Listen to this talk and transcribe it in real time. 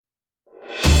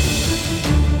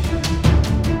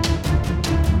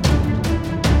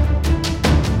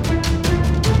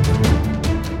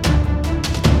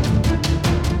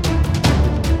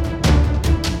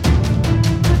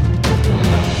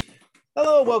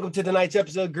welcome to tonight's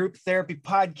episode of Group Therapy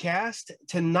Podcast.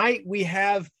 Tonight we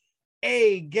have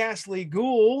a Ghastlee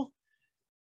Ghoul.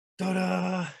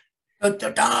 Da-da.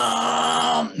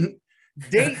 Da-da-da.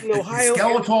 Dayton, Ohio.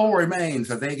 Skeletal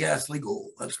remains of a Ghastlee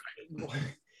Ghoul. That's right.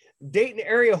 Dayton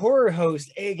Area Horror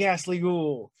Host, a Ghastlee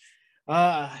Ghoul.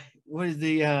 What is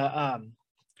the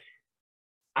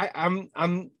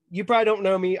I'm you probably don't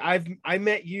know me. I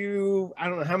met you I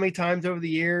don't know how many times over the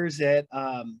years at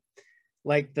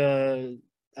like the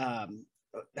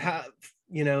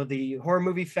the horror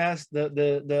movie fest,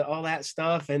 the all that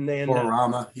stuff, and then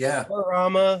Horrorama, yeah.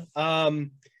 Horrorama.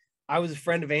 I was a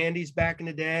friend of Andy's back in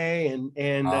the day,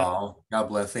 and God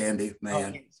bless Andy,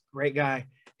 man. he's a great guy.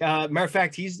 Matter of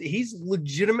fact, he's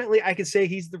legitimately, I could say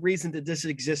he's the reason that this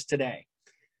exists today.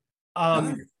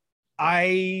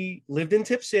 I lived in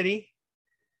Tip City,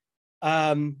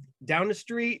 down the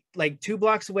street, like 2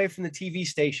 blocks away from the TV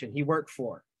station he worked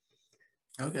for.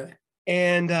 Okay.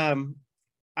 And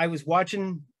I was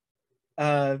watching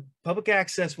public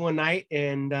access one night,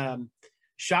 and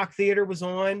Shock Theater was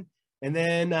on, and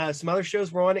then some other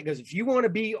shows were on. It goes, if you want to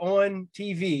be on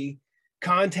TV,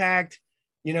 contact,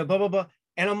 blah, blah, blah.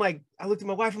 And I'm like, I looked at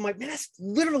my wife, I'm like, man, that's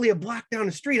literally a block down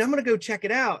the street. I'm going to go check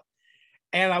it out.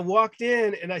 And I walked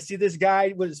in and I see this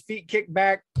guy with his feet kicked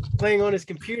back, playing on his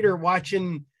computer,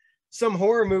 watching some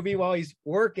horror movie while he's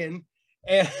working.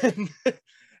 And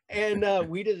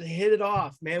we just hit it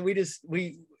off, man.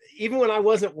 We even when I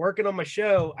wasn't working on my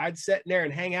show, I'd sit in there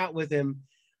and hang out with him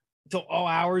till all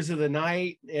hours of the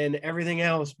night and everything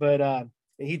else. But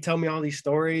he'd tell me all these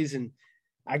stories, and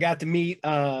I got to meet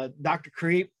Dr.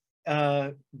 Creep,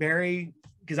 Barry,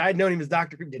 because I had known him as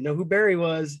Dr. Creep, didn't know who Barry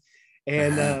was.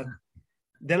 And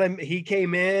then he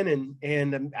came in,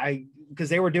 and I, because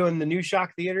they were doing the new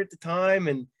Shock Theater at the time,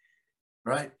 and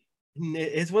right.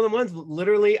 It's one of the ones,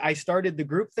 literally, I started the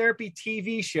Group Therapy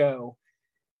TV show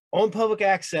on public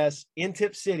access in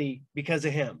Tip City because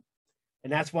of him.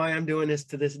 And that's why I'm doing this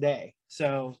to this day.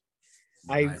 So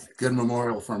nice. Good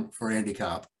memorial for Andy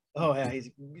Kopp. Oh yeah,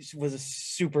 he was a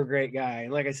super great guy.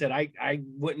 And like I said, I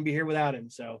wouldn't be here without him.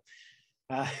 So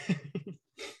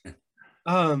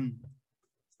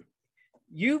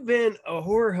you've been a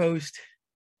horror host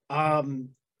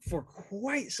for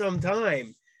quite some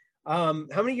time. How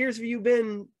many years have you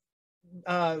been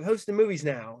hosting movies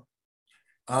now?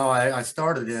 Oh, I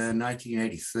started in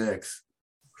 1986,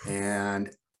 and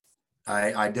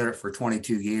I did it for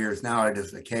 22 years. Now I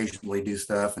just occasionally do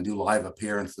stuff and do live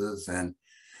appearances and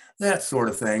that sort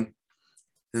of thing.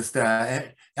 Just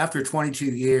after 22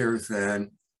 years and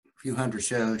a few hundred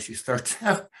shows, you start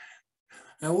to,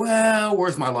 well,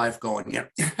 where's my life going? Yeah.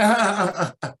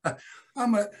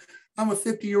 I'm a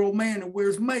 50-year-old man who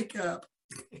wears makeup.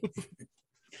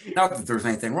 Not that there's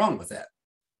anything wrong with that.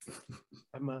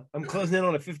 I'm closing in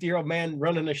on a 50-year-old man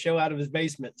running a show out of his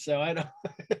basement, so I don't.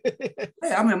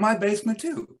 Hey, I'm in my basement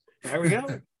too. There we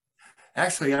go.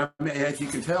 Actually, as you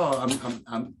can tell,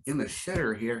 I'm in the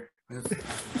shitter here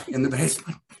in the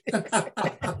basement.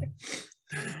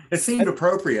 It seemed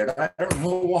appropriate. I don't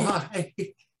know why.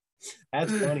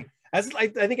 That's funny. I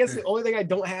think that's the only thing I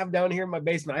don't have down here in my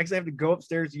basement. I actually have to go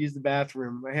upstairs to use the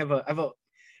bathroom. I have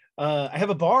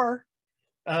a bar.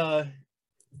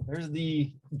 There's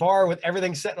the bar with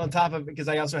everything sitting on top of it, because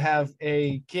I also have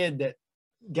a kid that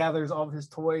gathers all of his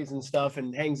toys and stuff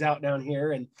and hangs out down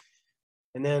here, and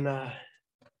then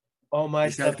all my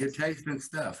He's stuff. Got good taste in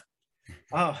stuff.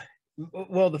 Oh,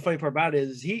 well, the funny part about it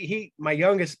is he my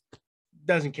youngest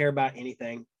doesn't care about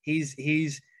anything.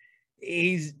 He's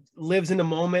lives in the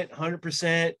moment,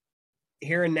 100%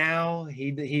 here and now.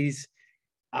 He's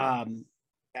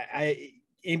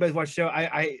anybody's watched the show,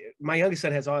 my youngest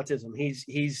son has autism.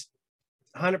 He's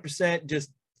 100% just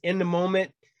in the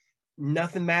moment.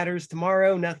 Nothing matters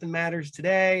tomorrow, nothing matters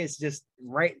today. It's just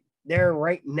right there,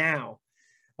 right now.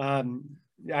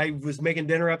 I was making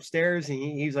dinner upstairs, and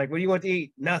he's like, what do you want to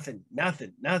eat? Nothing.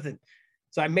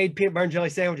 So I made peanut butter and jelly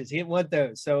sandwiches. He didn't want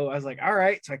those. So I was like, all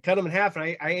right. So I cut them in half, and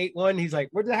I ate one. He's like,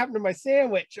 what did happen to my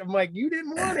sandwich? I'm like, you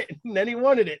didn't want it. And then he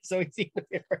wanted it. So he's eating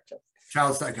it.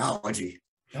 Child psychology.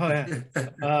 Oh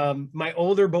yeah. My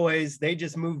older boys, they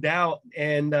just moved out,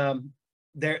 and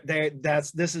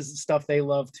this is stuff they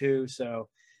love too. So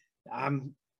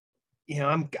I'm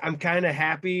kind of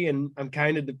happy, and I'm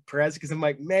kind of depressed, because I'm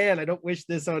like, man, I don't wish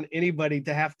this on anybody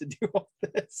to have to do all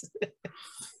this.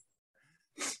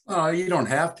 You don't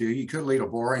have to. You could lead a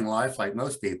boring life like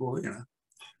most people,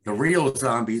 the real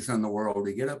zombies in the world.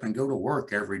 You get up and go to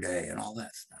work every day and all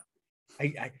that stuff.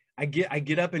 I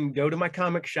get up and go to my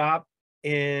comic shop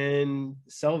and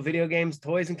sell video games,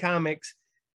 toys, and comics.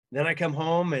 Then I come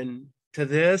home and to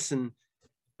this, and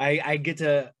I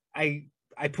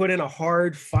I put in a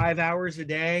hard 5 hours a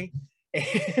day,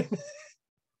 and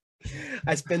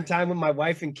I spend time with my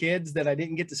wife and kids that I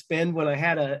didn't get to spend when I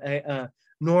had a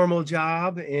normal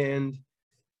job, and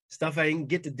stuff I didn't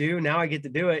get to do. Now I get to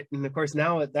do it. And of course,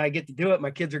 now that I get to do it,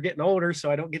 my kids are getting older, so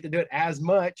I don't get to do it as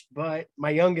much, but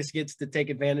my youngest gets to take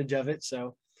advantage of it.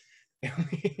 So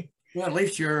well, at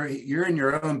least you're in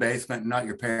your own basement and not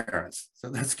your parents. So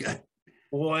that's good.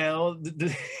 Well,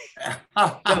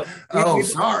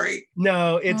 sorry.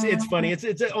 No, it's funny. It's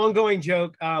an ongoing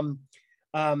joke.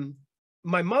 My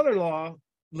mother-in-law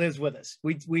lives with us.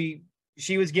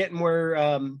 She was getting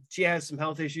where she has some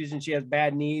health issues and she has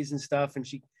bad knees and stuff, and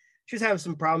she was having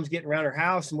some problems getting around her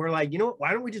house. And we're like, you know what?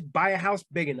 Why don't we just buy a house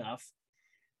big enough?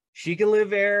 She can live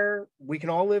there. We can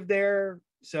all live there.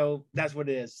 So that's what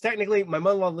it is. Technically, my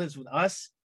mother-in-law lives with us.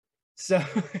 So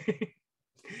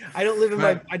I don't live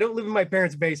in my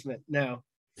parents' basement now.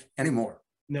 Anymore.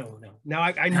 No.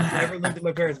 I never lived in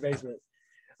my parents' basement.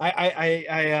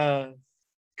 I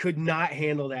could not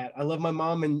handle that. I love my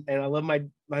mom and I love my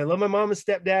mom and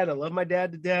stepdad. I love my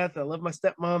dad to death. I love my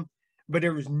stepmom, but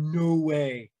there was no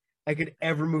way I could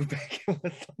ever move back in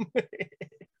with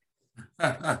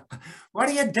them. What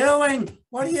are you doing?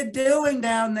 What are you doing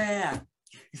down there?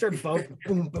 He started bumping,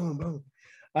 boom, boom, boom.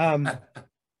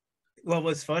 Well,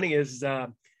 what's funny is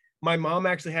my mom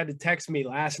actually had to text me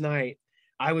last night.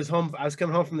 I was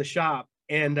coming home from the shop,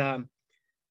 and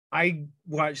I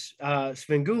watch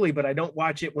Svengoolie, but I don't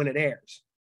watch it when it airs.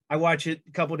 I watch it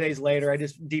a couple days later. I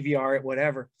just DVR it,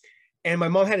 whatever. And my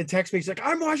mom had to text me. She's like,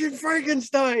 I'm watching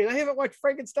Frankenstein. I haven't watched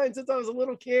Frankenstein since I was a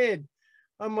little kid.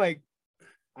 I'm like,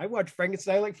 I watch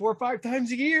Frankenstein like 4 or 5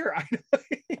 times a year.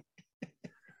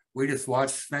 We just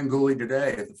watched Svengoolie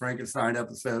today at the Frankenstein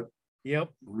episode. Yep.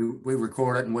 We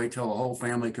record it and wait till the whole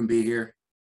family can be here.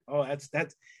 Oh,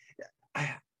 that's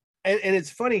and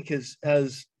it's funny because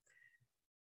as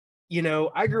you know,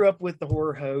 I grew up with the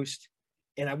Horror Host,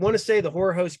 and I want to say the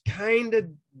Horror Host kind of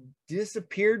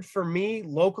disappeared for me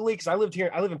locally because I live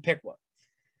in Piqua,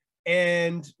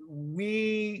 and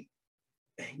we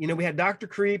had Dr.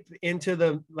 Creep into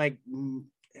the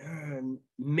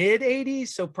mid 80s,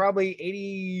 so probably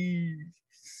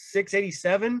 86,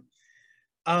 87.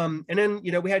 And then,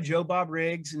 we had Joe Bob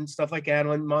Riggs and stuff like that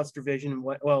on Monster Vision.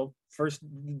 First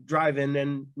Drive-In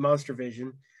and Monster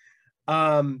Vision.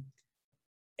 And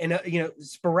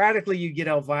sporadically you get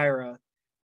Elvira,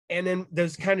 and then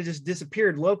those kind of just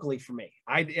disappeared locally for me.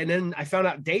 And then I found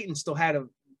out Dayton still had a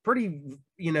pretty,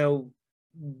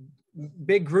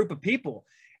 big group of people.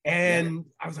 And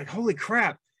I was like, holy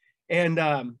crap. And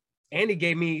Andy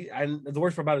gave me, and the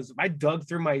worst part about it is I dug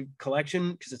through my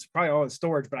collection because it's probably all in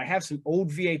storage, but I have some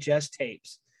old VHS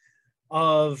tapes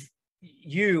of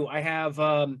you. I have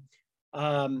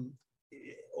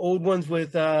old ones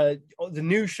with the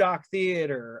new Shock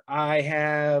Theater. I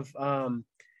have, I'm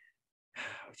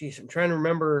trying to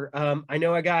remember. I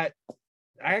know I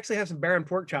actually have some Baron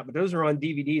Pork Chop, but those are on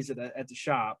DVDs at the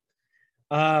shop.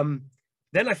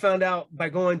 Then I found out by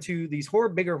going to these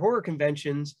bigger horror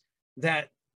conventions that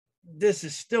this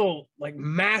is still like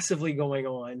massively going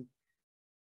on.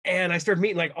 And I started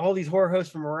meeting like all these horror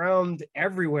hosts from around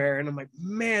everywhere. And I'm like,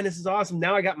 man, this is awesome.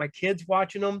 Now I got my kids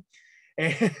watching them.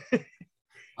 And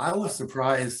I was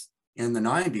surprised in the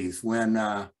 90s when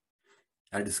I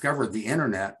discovered the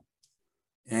internet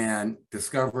and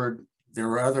discovered there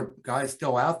were other guys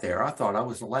still out there. I thought I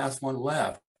was the last one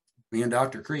left. Me and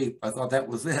Dr. Creep, I thought that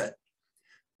was it.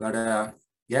 But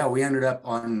we ended up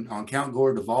on Count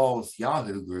Gore Duvall's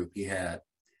Yahoo group he had.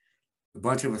 A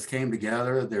bunch of us came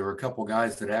together. There were a couple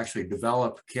guys that actually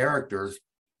developed characters,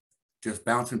 just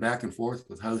bouncing back and forth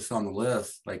with hosts on the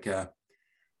list. Like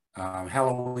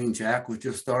Halloween Jack was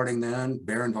just starting then,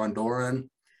 Baron Von Doren.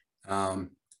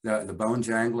 The Bone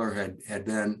Jangler had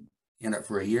been in it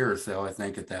for a year or so, I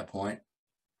think, at that point.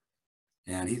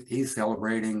 And he's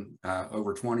celebrating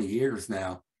over 20 years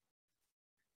now.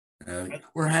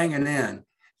 We're hanging in.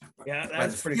 Yeah,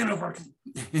 that's pretty cool.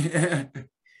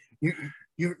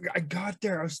 I got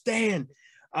there. I was staying.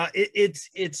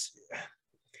 It's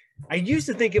I used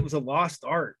to think it was a lost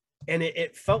art, and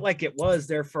it felt like it was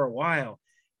there for a while.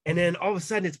 And then all of a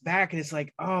sudden it's back, and it's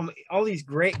like, all these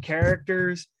great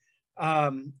characters,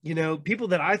 people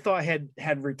that I thought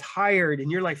had retired,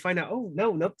 and you're like, find out, oh,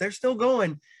 nope, they're still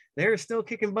going. They're still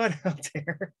kicking butt out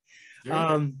there.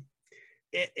 Yeah.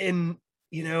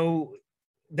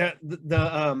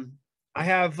 I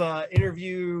have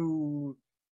interview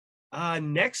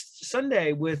next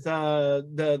Sunday with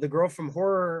the girl from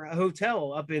Horror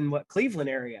Hotel up in Cleveland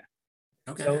area.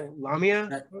 Okay. So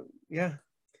Lamia, yeah.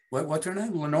 What's her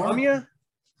name? Lenora? Lamia.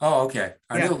 Oh, okay.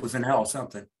 I knew it was an L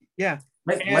something. Yeah.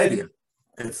 Labia.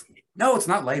 It's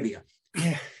not labia.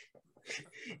 Yeah.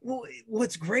 Well,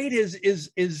 what's great is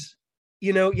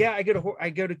yeah, I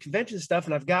go to convention stuff,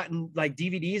 and I've gotten like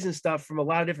DVDs and stuff from a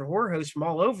lot of different horror hosts from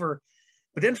all over.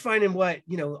 But then finding what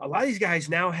a lot of these guys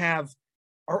now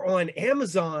are on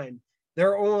Amazon,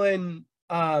 they're on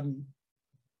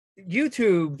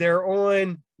YouTube, they're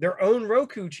on their own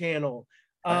Roku channel,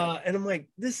 and I'm like,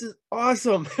 this is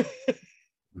awesome.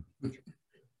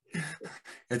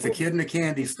 It's a kid in a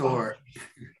candy store.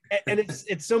 And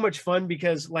it's so much fun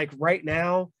because like right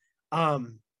now, I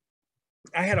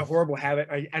had a horrible habit,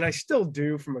 and I still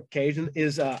do from occasion,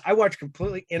 is I watch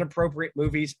completely inappropriate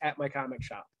movies at my comic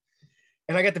shop.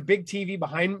 And I got the big TV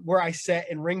behind where I sit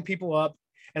and ring people up,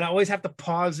 and I always have to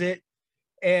pause it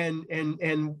and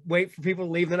wait for people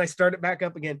to leave. Then I start it back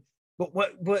up again. But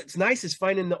what's nice is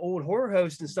finding the old horror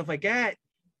hosts and stuff like that.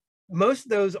 Most of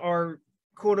those are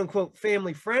quote unquote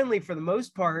family friendly for the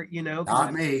most part,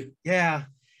 Not me. Yeah.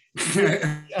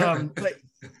 But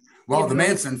well, the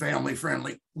Manson family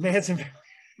friendly. Manson family.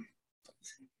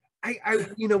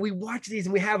 We watch these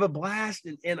and we have a blast,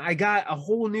 and I got a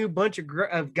whole new bunch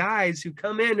of guys who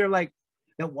come in. They're like,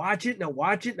 now watch it, and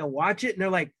they're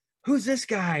like, who's this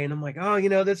guy? And I'm like, oh,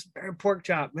 this Pork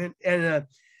Chop, man, and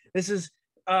this is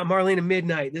Marlena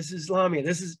Midnight, this is Lamia,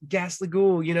 this is Ghastly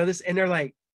Ghoul, this, and they're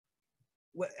like,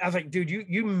 what? I was like, dude,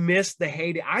 you missed the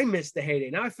heyday. I missed the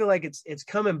heyday. Now I feel like it's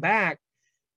coming back,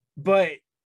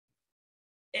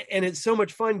 and it's so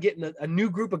much fun getting a new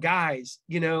group of guys,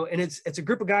 and it's a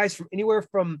group of guys from anywhere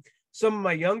from some of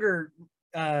my younger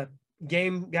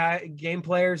game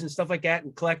players and stuff like that,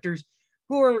 and collectors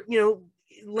who are,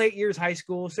 late years high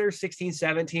school, so they're 16,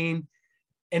 17,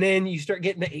 and then you start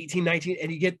getting to 18, 19,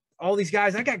 and you get all these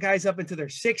guys. I got guys up into their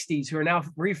 60s who are now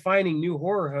refining new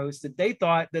horror hosts that they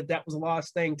thought that was a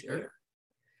lost thing too. Yeah.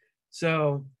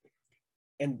 So,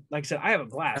 and like I said, I have a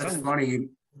blast. That's funny.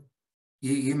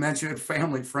 You mentioned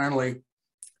family friendly.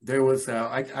 There was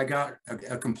I got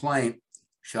a complaint,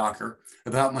 shocker,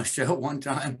 about my show one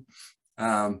time.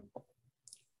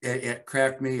 It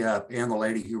cracked me up, and the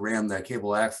lady who ran the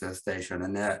cable access station,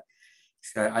 Annette.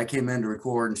 I came in to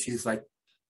record, and she's like,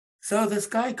 so this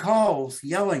guy calls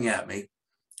yelling at me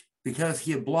because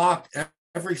he had blocked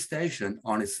every station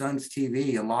on his son's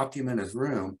TV and locked him in his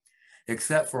room,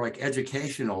 except for like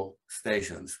educational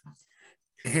stations.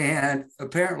 And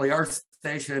apparently our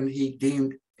station he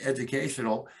deemed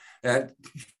educational. And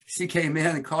she came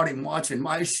in and caught him watching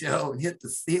my show and hit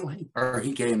the ceiling, or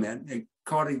he came in and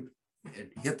caught him and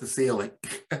hit the ceiling.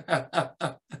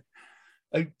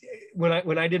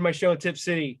 When I did my show at Tip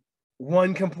City,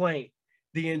 one complaint.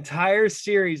 The entire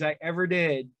series I ever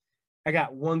did, I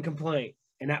got one complaint,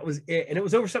 and that was it. And it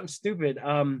was over something stupid.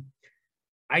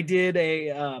 I did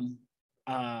a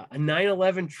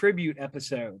 9/11 tribute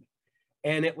episode,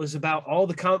 and it was about all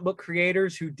the comic book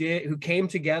creators who came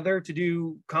together to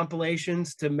do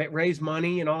compilations to raise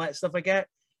money and all that stuff like that.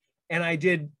 And I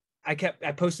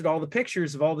posted all the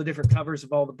pictures of all the different covers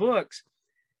of all the books.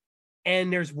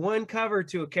 And there's one cover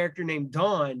to a character named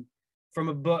Dawn from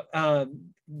a book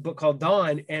called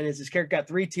Dawn, and this character got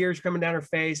 3 tears coming down her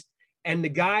face. And the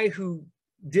guy who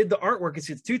did the artwork,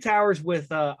 it's 2 towers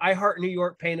with I Heart New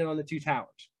York painted on the 2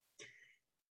 towers.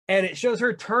 And it shows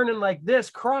her turning like this,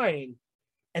 crying.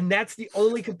 And that's the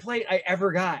only complaint I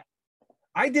ever got.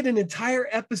 I did an entire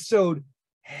episode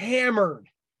hammered.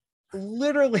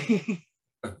 Literally,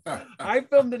 I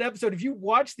filmed an episode. If you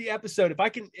watch the episode, if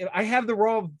I have the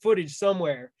raw footage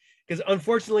somewhere, because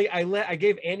unfortunately I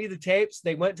gave Andy the tapes.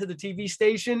 They went to the TV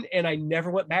station, and I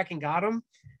never went back and got them.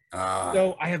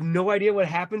 So I have no idea what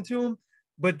happened to them.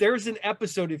 But there's an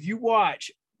episode, if you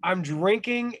watch, I'm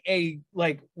drinking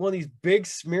one of these big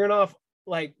Smirnoff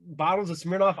bottles of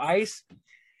Smirnoff Ice,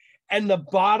 and the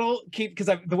bottle because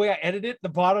the way I edit it, the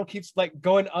bottle keeps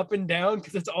going up and down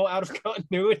because it's all out of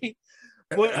continuity.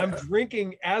 But I'm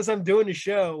drinking as I'm doing the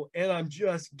show, and I'm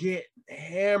just getting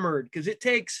hammered because it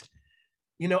takes,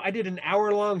 I did an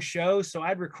hour-long show, so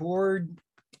I'd record,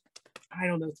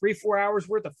 3-4 hours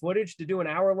worth of footage to do an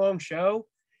hour-long show.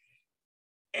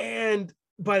 And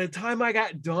by the time I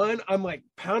got done, I'm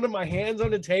pounding my hands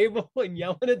on the table and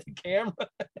yelling at the camera.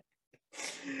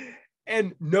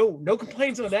 And no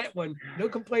complaints on that one. No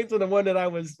complaints on the one that I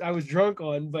was drunk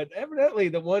on, but evidently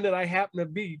the one that I happen to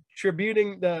be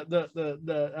tributing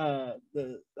the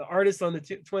artist on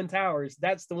the Twin Towers,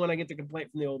 that's the one I get the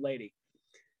complaint from the old lady.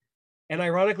 And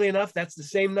ironically enough, that's the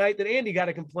same night that Andy got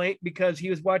a complaint because he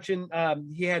was watching,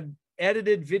 he had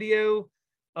edited video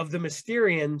of the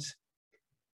Mysterians,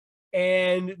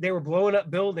 and they were blowing up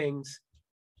buildings,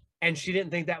 and she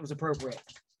didn't think that was appropriate.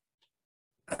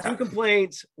 2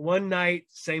 complaints, one night,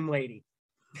 same lady.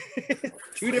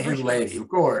 Two different Same lady, of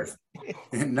course.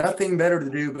 And nothing better to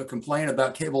do but complain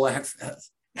about cable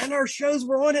access. And our shows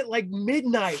were on at like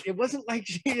midnight. It wasn't like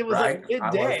it was Right?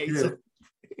 like midday. So,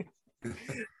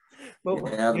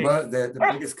 but yeah, the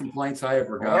biggest complaints I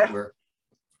ever got were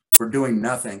for doing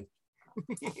nothing.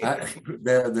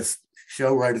 The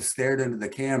show writer stared into the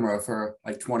camera for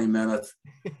like 20 minutes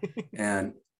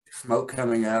and smoke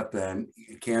coming up and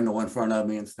a candle in front of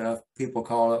me and stuff. People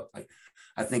call it like,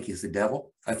 I think he's the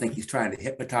devil. I think he's trying to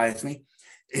hypnotize me.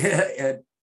 And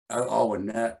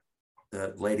that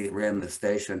the lady that ran the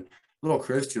station, little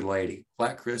Christian lady,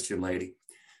 black Christian lady,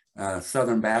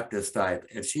 Southern Baptist type,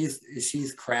 and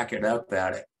she's cracking up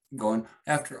at it, going,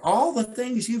 after all the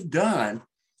things you've done,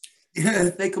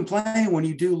 they complain when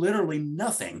you do literally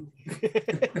nothing.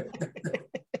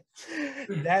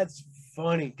 That's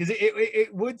funny, because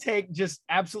it would take just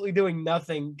absolutely doing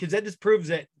nothing, because that just proves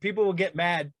that people will get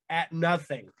mad at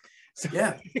nothing. So.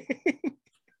 Yeah.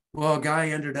 Well, a guy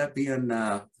ended up being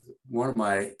one of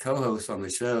my co-hosts on the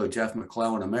show, Jeff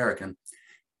McClellan, American.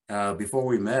 Before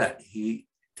we met, he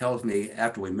tells me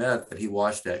after we met that he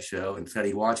watched that show and said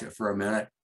he'd watch it for a minute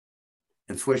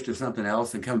and switch to something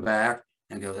else and come back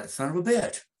and go, that son of a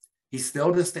bitch. He's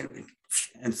still just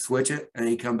and switch it, and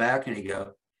he'd come back and he'd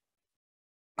go,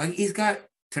 he's got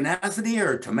tenacity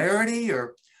or temerity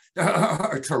or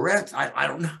Tourette's. I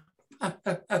don't know.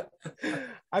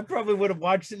 I probably would have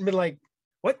watched it and been like,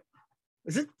 what?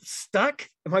 Is it stuck?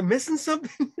 Am I missing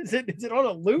something? Is it on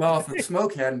a loop? Well, if the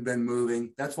smoke hadn't been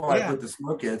moving, that's why I put the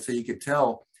smoke in, so you could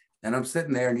tell. And I'm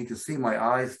sitting there and you can see my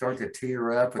eyes start to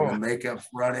tear up and the makeup's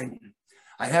running.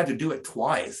 I had to do it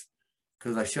twice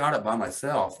because I shot it by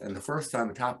myself. And the first time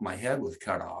the top of my head was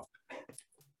cut off.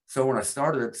 So when I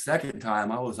started it the second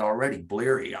time, I was already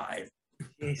bleary-eyed.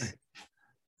 Really,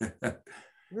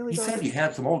 you said you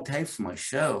had some old tapes from my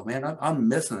show, man. I'm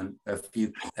missing a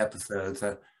few episodes.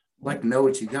 I'd like to know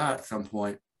what you got at some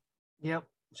point. Yep.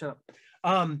 Shut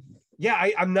up. Yeah,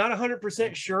 I'm not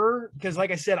 100% sure, because like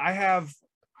I said, I have,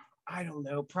 I don't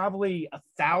know, probably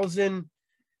 1,000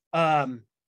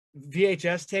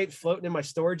 VHS tapes floating in my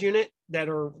storage unit that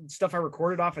are stuff I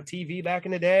recorded off a TV back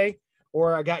in the day,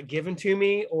 or I got given to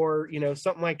me, or, you know,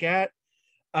 something like that.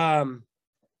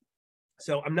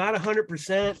 So I'm not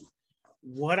 100%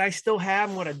 what I still have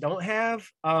and what I don't have.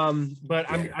 But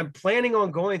I'm planning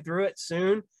on going through it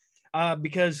soon,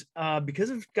 because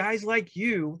of guys like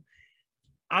you.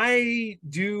 I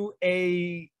don't do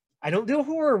a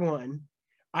horror one.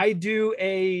 I do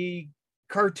a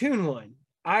cartoon one.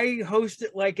 I host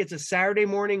it like it's a Saturday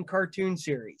morning cartoon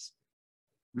series.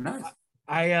 Nice.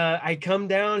 I come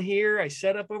down here, I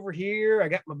set up over here, I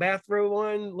got my bathrobe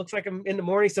on, looks like I'm in the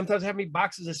morning. Sometimes I have me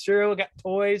boxes of cereal, I got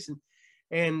toys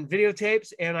and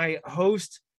videotapes, and I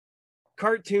host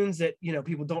cartoons that, you know,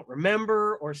 people don't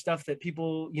remember, or stuff that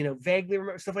people, you know, vaguely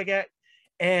remember, stuff like that.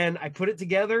 And I put it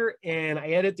together and I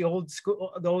edit the old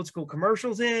school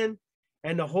commercials in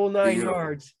and the whole 9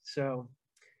 yards. So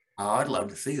I'd love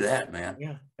to see that, man.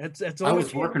 Yeah, that's I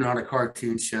was working on a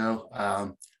cartoon show.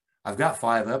 I've got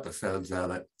 5 episodes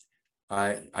of it.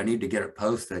 I need to get it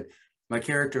posted. My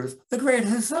character is the Great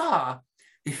Huzzah,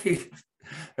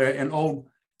 an old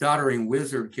doddering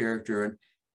wizard character. And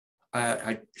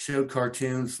I showed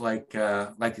cartoons like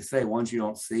you say, ones you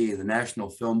don't see, the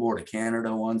National Film Board of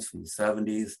Canada ones from the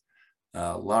 70s.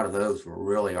 A lot of those were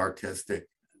really artistic.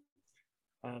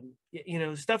 You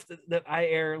know, stuff that I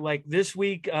air, like this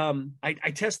week,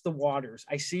 I test the waters.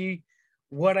 I see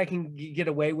what I can get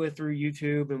away with through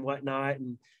YouTube and whatnot.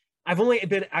 And I've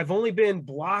only been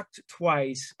blocked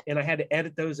twice, and I had to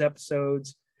edit those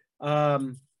episodes. I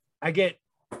get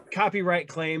copyright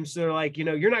claims. So they're like, you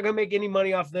know, you're not going to make any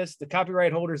money off this. The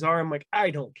copyright holders are. I'm like, I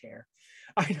don't care.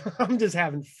 I'm just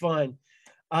having fun.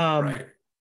 Right.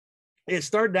 It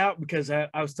started out because I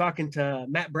was talking to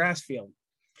Matt Brassfield.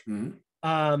 Mm-hmm.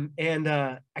 And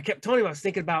I kept telling him I was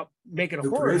thinking about making a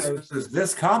horror host. Is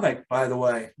this comic, by the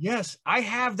way? Yes, I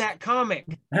have that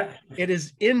comic. It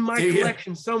is in my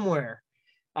collection somewhere.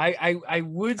 I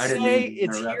would say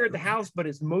it's here at the house, but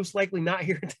it's most likely not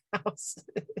here at the house.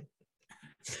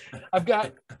 I've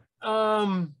got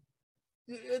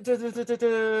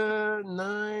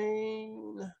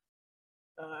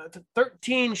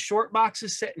 13 short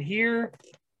boxes sitting here.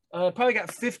 Probably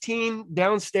got 15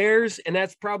 downstairs, and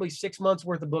that's probably 6 months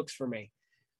worth of books for me.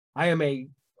 I am a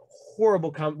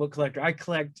horrible comic book collector. I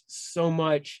collect so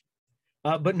much,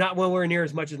 but not nowhere near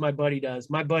as much as my buddy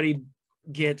does. My buddy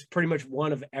gets pretty much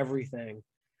one of everything,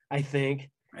 I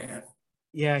think. Man.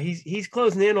 Yeah, he's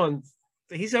closing in on,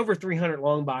 he's over 300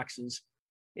 long boxes,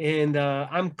 and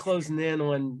I'm closing in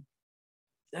on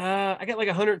I got like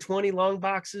 120 long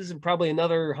boxes and probably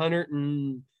another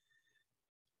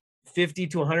 150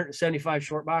 to 175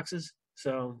 short boxes.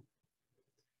 So,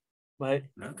 but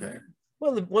Okay.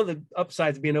 one of the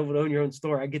upsides of being able to own your own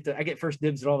store, I get first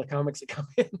dibs at all the comics that come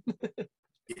in.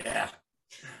 Yeah.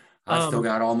 I still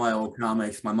got all my old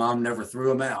comics. My mom never threw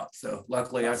them out, so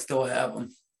luckily I still have them.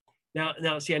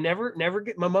 Now, see, I never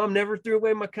get my mom never threw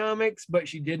away my comics, but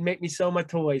she did make me sell my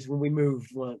toys when we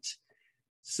moved once.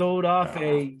 Sold off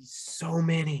so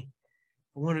many.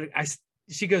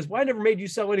 She goes, "Well, I never made you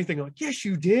sell anything." I'm like, "Yes,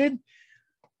 you did.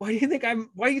 Why do you think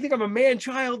I'm a man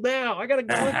child now? I gotta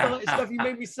go with all that stuff you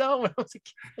made me sell when I was a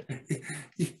kid."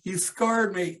 You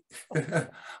scarred me.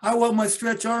 I want my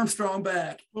Stretch Armstrong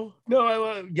back. Well, no,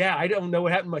 I don't know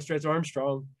what happened to my Stretch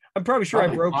Armstrong. I'm probably sure I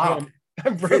broke him.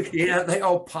 Yeah, they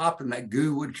all popped and that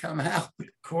goo would come out.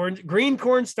 Green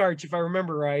cornstarch, if I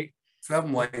remember right.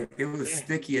 Something like it was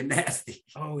sticky and nasty.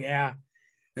 Oh yeah.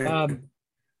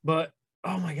 But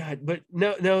oh my God. But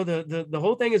no, the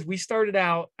whole thing is we started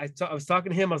out. I was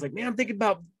talking to him. I was like, man, I'm thinking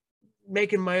about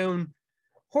making my own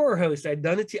horror host. I'd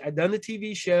done the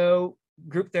TV show,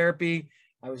 Group Therapy.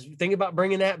 I was thinking about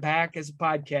bringing that back as a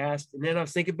podcast. And then I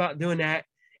was thinking about doing that.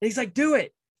 And he's like, do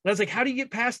it. And I was like, how do you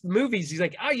get past the movies? He's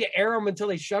like, oh, you air them until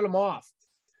they shut them off.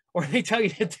 Or they tell you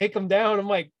to take them down. I'm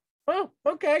like, oh,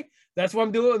 okay. That's what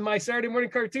I'm doing with my Saturday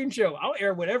morning cartoon show. I'll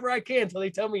air whatever I can until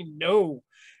they tell me no.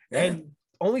 Yeah. And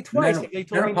only twice they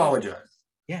told me apologize.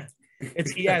 No. Yeah.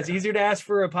 It's easier to ask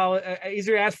for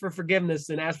easier to ask for forgiveness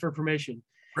than ask for permission.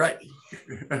 Right.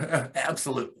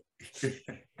 Absolutely.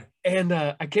 And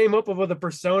I came up with a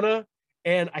persona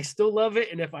and I still love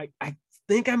it. And if I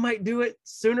think I might do it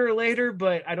sooner or later,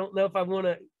 but I don't know if I want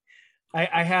to.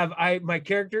 My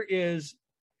character is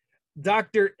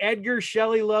Dr. Edgar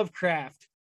Shelley Lovecraft,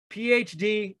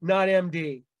 PhD, not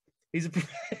MD. He's a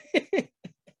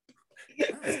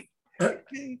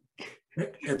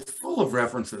it's full of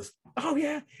references. Oh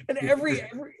yeah, and every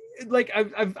like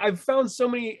I've found so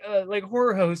many like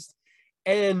horror hosts,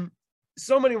 and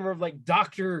so many were like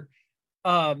Dr.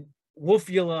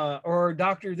 Wolfula or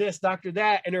Dr. this, Dr.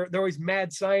 that, and they're always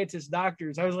mad scientist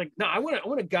doctors. I was like, no, I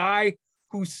want a guy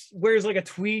who wears like a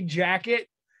tweed jacket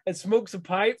and smokes a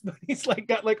pipe, but he's like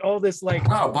got like all this like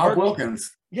Bob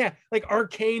Wilkins. Yeah, like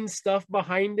arcane stuff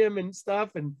behind him and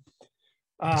stuff, and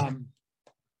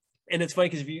it's funny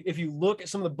because if you look at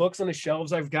some of the books on the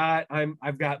shelves I've got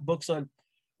books on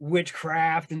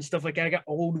witchcraft and stuff like that. I got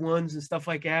old ones and stuff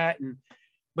like that,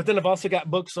 but then I've also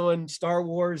got books on Star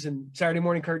Wars and Saturday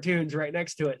morning cartoons right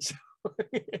next to it. So.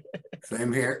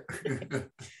 Same here.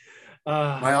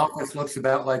 My office looks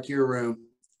about like your room,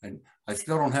 and I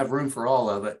still don't have room for all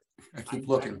of it. I keep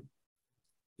looking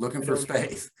for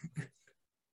space.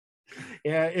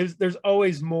 Yeah, there's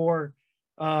always more.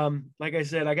 Like I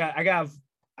said, I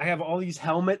have all these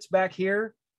helmets back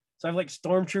here. So I have like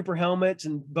Stormtrooper helmets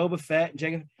and Boba Fett and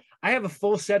Jango. I have a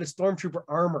full set of Stormtrooper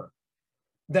armor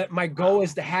that my goal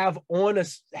is to have on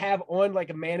like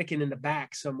a mannequin in the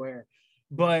back somewhere,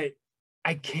 but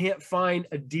I can't find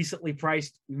a decently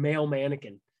priced male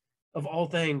mannequin of all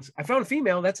things. I found a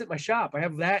female that's at my shop. I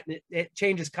have that, and it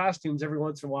changes costumes every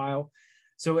once in a while.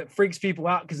 So it freaks people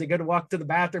out because they go to walk to the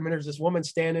bathroom and there's this woman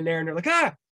standing there and they're like,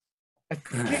 I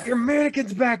forget your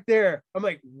mannequin's back there. I'm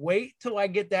like, wait till I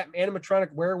get that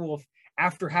animatronic werewolf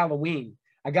after Halloween.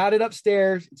 I got it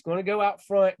upstairs. It's going to go out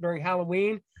front during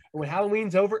Halloween. And when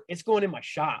Halloween's over, it's going in my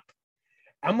shop.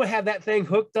 I'm going to have that thing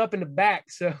hooked up in the back.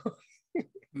 So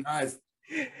nice.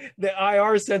 The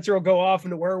IR sensor will go off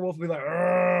and the werewolf will be like,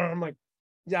 I'm like,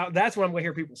 yeah, that's when I'm going to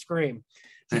hear people scream.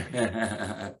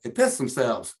 They piss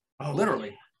themselves. Oh,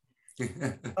 literally.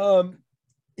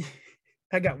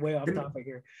 I got way off topic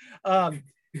here.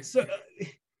 So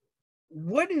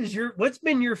what's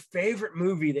been your favorite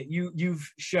movie that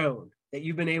you've shown, that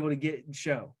you've been able to get and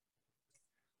show?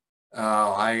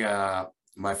 My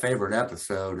favorite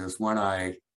episode is when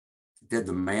I did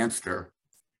The Manster,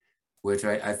 which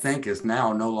I think is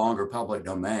now no longer public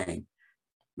domain,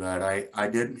 but I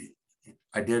did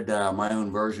my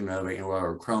own version of it,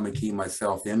 or chroma key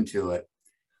myself into it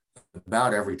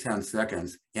about every 10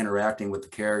 seconds, interacting with the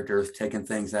characters, taking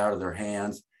things out of their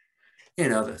hands.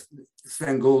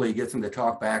 Svengoolie gets him to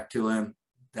talk back to him,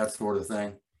 that sort of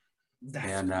thing.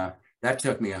 That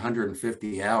took me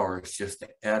 150 hours just to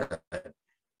edit it,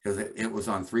 because it was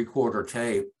on 3/4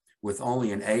 tape with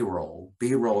only an A roll.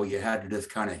 B roll, you had to just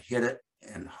kind of hit it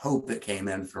and hope it came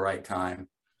in at the right time.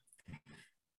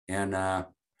 And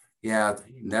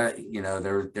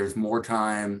there's more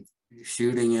time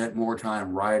shooting it, more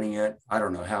time writing it. I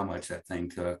don't know how much that thing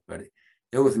took, but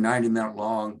it was a 90-minute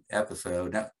long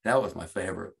episode. That was my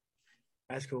favorite.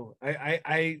 That's cool.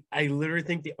 I literally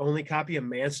think the only copy of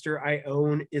Manster I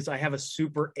own is I have a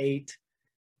Super 8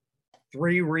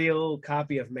 3-reel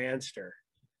copy of Manster.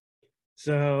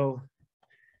 So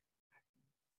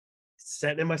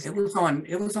setting in my It was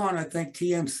on I think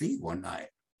TMC one night.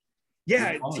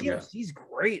 Yeah, TMC's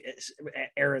great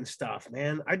at airing stuff,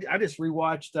 man. I just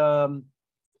rewatched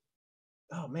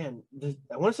oh man,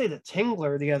 I want to say the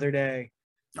Tingler the other day.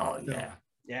 Oh yeah. So,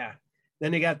 yeah.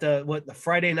 Then they got the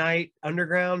Friday Night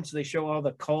Underground, so they show all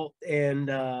the cult and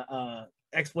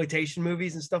exploitation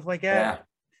movies and stuff like that. Yeah.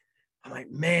 I'm like,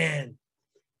 man,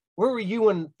 where were you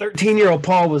when 13-year-old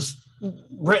Paul was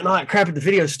renting all that crap at the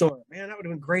video store? Man, that would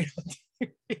have been great.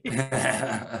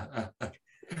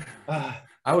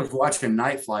 I was watching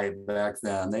Night Flight back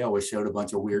then. They always showed a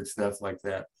bunch of weird stuff like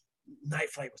that. Night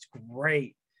Flight was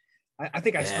great. I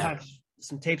think I still have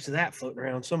some tapes of that floating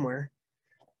around somewhere.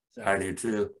 So, I do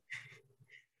too.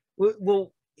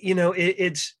 Well, you know,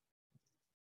 it's.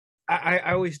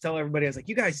 I always tell everybody, I was like,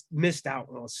 you guys missed out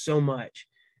on so much,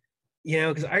 you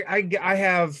know, because I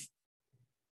have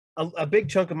a big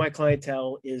chunk of my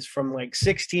clientele is from like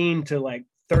 16 to like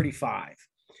 35.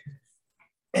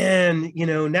 And, you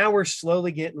know, now we're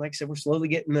slowly getting, like I said, we're slowly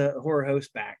getting the horror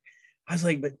host back. I was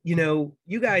like, but, you know,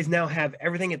 you guys now have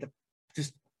everything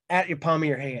just at your palm of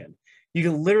your hand. You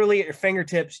can literally at your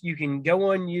fingertips, you can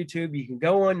go on YouTube, you can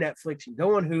go on Netflix, you can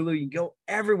go on Hulu, you can go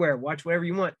everywhere, watch whatever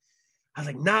you want. I was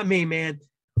like, not me, man.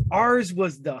 Ours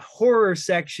was the horror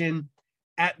section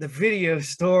at the video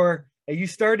store. And you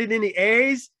started in the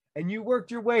A's and you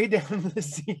worked your way down to the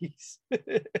C's.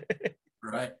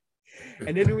 Right.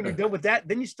 And then when you're done with that,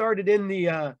 then you started in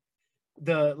the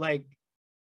like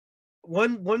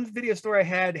one video store I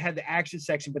had the action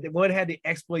section, but the one had the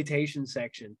exploitation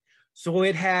section. So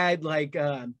it had like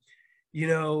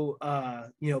cannibal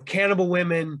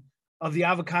women of the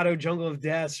avocado jungle of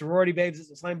death, sorority babes at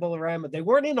the slime bolorama. They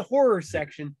weren't in the horror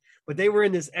section, but they were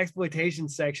in this exploitation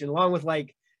section, along with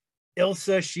like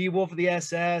Ilsa, She-Wolf of the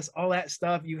SS, all that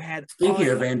stuff. You had speaking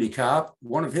of Andy Kopp,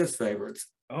 one of his favorites.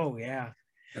 Oh yeah.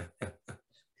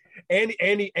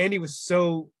 Andy was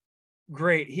so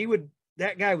great.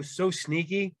 That guy was so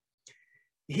sneaky.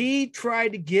 He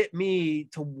tried to get me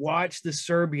to watch the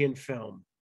Serbian film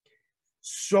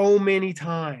so many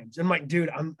times. I'm like, dude,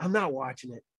 I'm not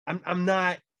watching it. I'm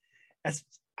not.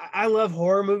 I love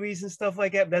horror movies and stuff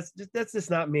like that. But that's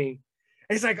just not me.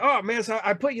 And he's like, oh man, so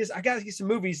I got you some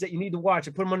movies that you need to watch.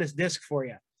 I put them on this disc for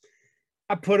you.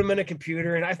 I put them in a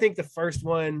computer, and I think the first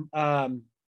one, I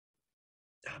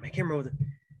can't remember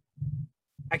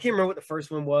what the first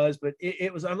one was, but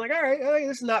it was. I'm like, all right,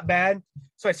 this is not bad.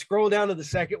 So I scroll down to the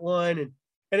second one, and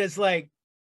it's like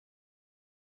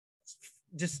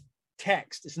just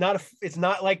text. It's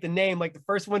not like the name. Like the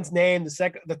first one's named,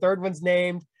 the third one's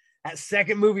named. That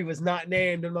second movie was not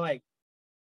named. I'm like,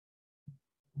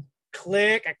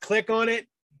 I click on it,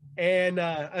 and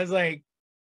I was like,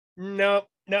 nope,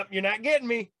 you're not getting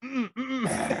me.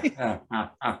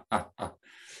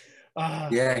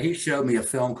 Yeah, he showed me a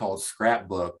film called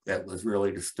Scrapbook that was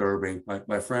really disturbing.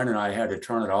 My friend and I had to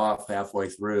turn it off halfway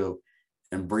through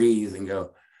and breathe and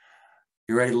go,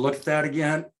 you ready to look at that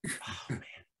again? Oh, man.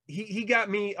 He got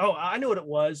me. Oh, I know what it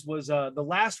was the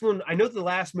last one. I know the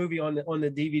last movie on the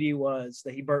DVD was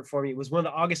that he burnt for me. It was one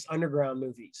of the August Underground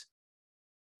movies.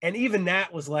 And even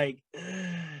that was like,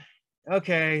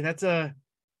 okay, that's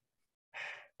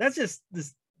just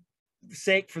this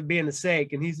sake for being the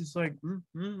sake. And he's just like,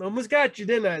 almost got you,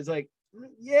 didn't I? It's like,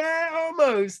 yeah,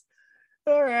 almost.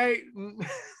 All right.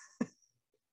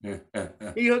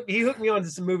 He hooked me onto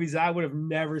some movies I would have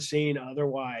never seen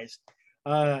otherwise.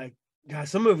 God,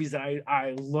 some movies that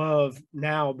I love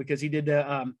now, because he did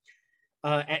the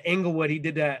at Inglewood, he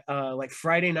did that like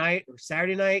Friday night or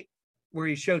Saturday night where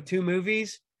he showed two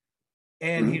movies,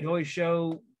 and he'd always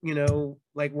show, you know,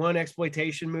 like one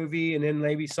exploitation movie and then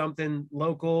maybe something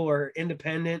local or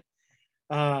independent.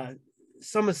 Some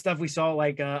of the stuff we saw,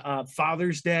 like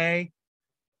Father's Day,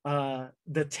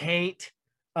 The Taint.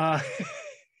 I'm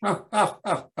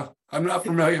not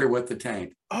familiar with The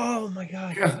Taint. Oh my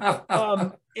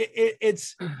God.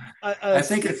 It's I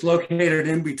think it's located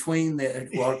in between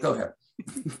well, go ahead.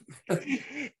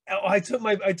 I took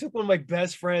one of my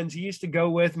best friends. He used to go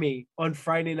with me on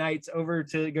Friday nights over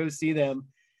to go see them.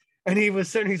 And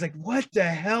he's like, what the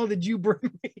hell did you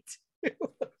bring me to?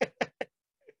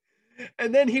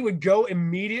 And then he would go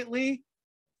immediately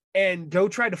and go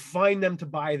try to find them to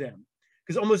buy them.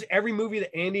 Because almost every movie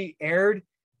that Andy aired,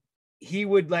 he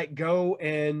would like go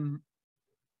and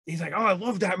he's like, oh, I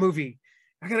love that movie.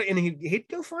 And he'd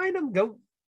go find them, go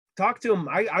talk to him.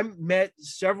 I met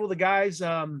several of the guys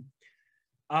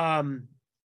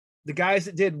the guys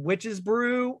that did Witch's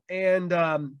Brew and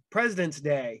President's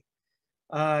Day.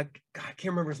 God, I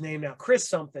can't remember his name now. Chris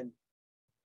something.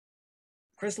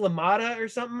 Chris LaMotta or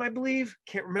something, I believe.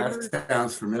 Can't remember. That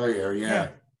sounds familiar. Yeah.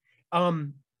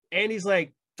 And he's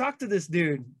like, talk to this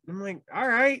dude. I'm like, all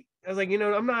right. I was like,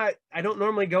 I don't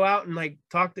normally go out and like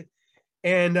talk to,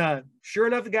 and sure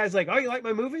enough, the guy's like, oh, you like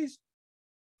my movies?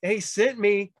 And he sent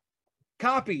me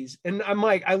copies. And I'm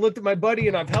like, I looked at my buddy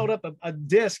and I've held up a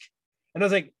disc and I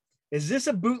was like, is this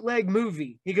a bootleg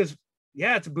movie? He goes,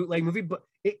 yeah, it's a bootleg movie, but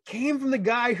it came from the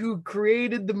guy who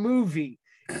created the movie.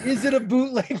 Is it a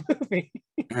bootleg movie?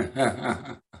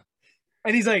 And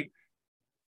he's like,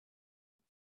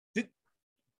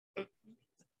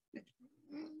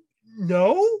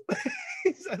 no.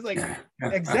 I was like,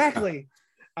 exactly.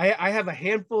 I have a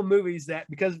handful of movies that,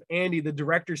 because of Andy, the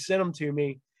director, sent them to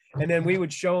me, and then we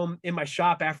would show them in my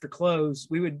shop after close.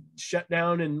 We would shut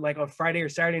down, and like on Friday or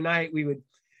Saturday night, we would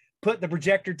put the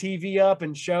projector TV up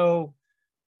and show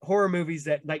horror movies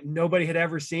that like nobody had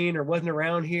ever seen or wasn't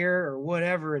around here or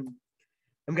whatever, and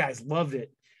them guys loved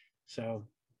it. So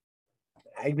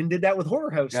I even did that with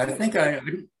Horror Host. Yeah, I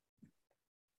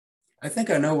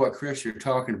think I know what Chris you're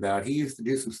talking about. He used to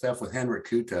do some stuff with Henrik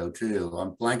Kuto too.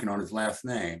 I'm blanking on his last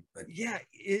name, but yeah,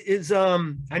 it is.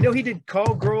 I know he did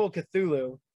Call Girl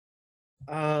Cthulhu.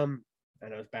 I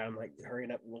know it's bad. I'm like hurrying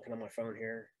up and looking on my phone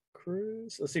here.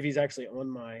 Cruz. Let's see if he's actually on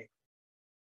my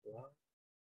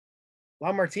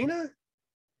La Martina.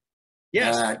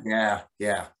 Yes.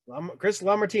 Yeah. Chris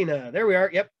La Martina. There we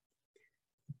are. Yep.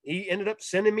 He ended up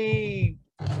sending me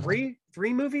three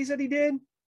movies that he did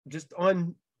just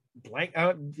on blank.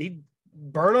 He'd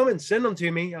burn them and send them to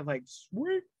me. I'm like,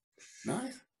 sweet.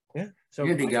 Nice. Yeah. So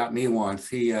Andy got me once.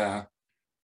 He,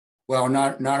 well,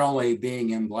 not only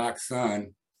being in Black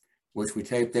Sun, which we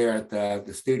taped there at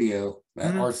the studio,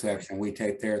 at our section, we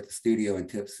taped there at the studio in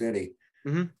Tip City.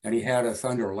 And he had us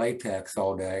under latex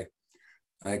all day.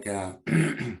 Like,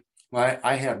 well,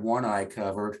 I had one eye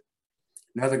covered.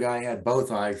 Another guy had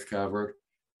both eyes covered.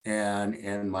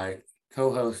 And my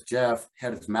co-host, Jeff,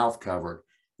 had his mouth covered,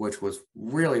 which was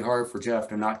really hard for Jeff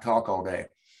to not talk all day.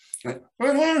 Yeah.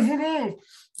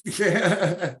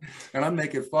 And I'm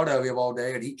making fun of him all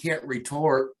day and he can't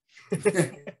retort.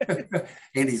 And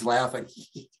he's laughing.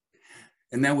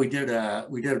 And then we did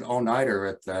an all-nighter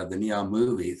at the Neon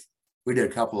Movies. We did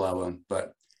a couple of them,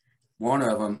 but one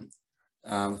of them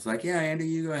was like, yeah, Andy,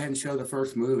 you go ahead and show the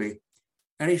first movie.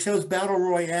 And he shows Battle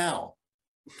Royale,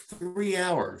 3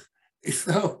 hours.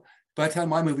 So by the time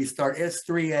my movie started, it's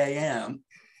 3 a.m.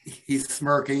 He's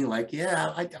smirking like,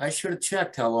 yeah, I should have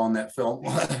checked how long that film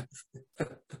was.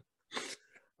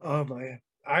 Oh my!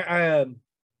 I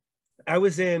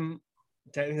was in.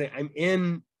 Technically, I'm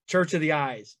in Church of the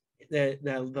Eyes,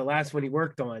 the last one he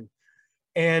worked on,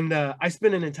 and I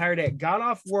spent an entire day. Got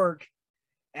off work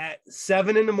at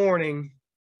 7 a.m.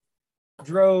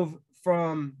 Drove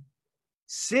from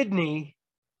Sydney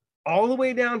all the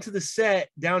way down to the set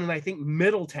down in, I think,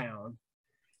 Middletown,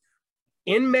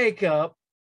 in makeup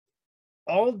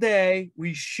all day.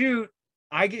 We shoot.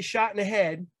 I get shot in the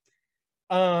head.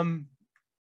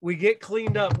 We get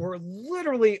cleaned up. We're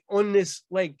literally on this,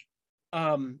 like,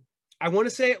 I want to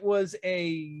say it was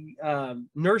a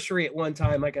nursery at one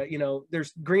time, like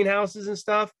there's greenhouses and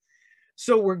stuff.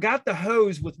 So we got the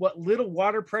hose with what little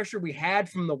water pressure we had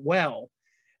from the well.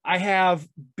 I have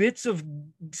bits of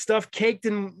stuff caked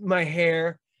in my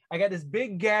hair. I got this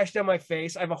big gash down my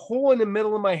face. I have a hole in the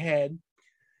middle of my head.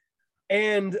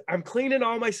 And I'm cleaning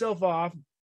all myself off.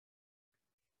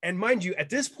 And mind you,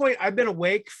 at this point, I've been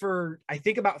awake for, I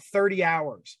think, about 30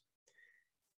 hours.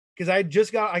 Because I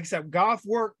just got, like I said, got off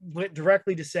work, went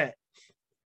directly to set.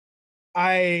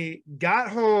 I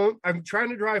got home. I'm trying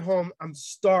to drive home. I'm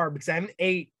starved because I haven't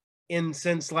ate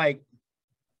since, like,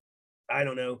 I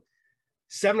don't know,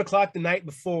 7 o'clock the night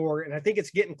before. And I think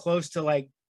it's getting close to like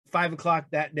 5 o'clock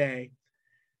that day.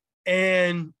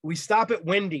 And we stop at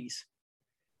Wendy's.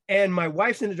 And my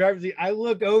wife's in the driver's seat. I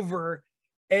look over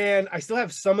and I still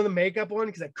have some of the makeup on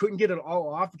because I couldn't get it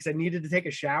all off because I needed to take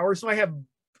a shower. So I have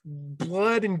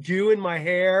blood and goo in my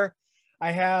hair.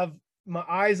 I have my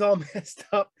eyes all messed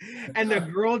up. And the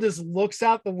girl just looks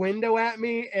out the window at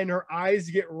me and her eyes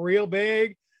get real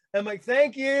big. I'm like,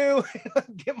 thank you.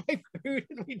 Get my food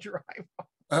and we drive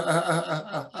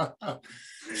off.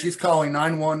 She's calling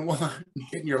 911,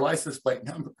 getting your license plate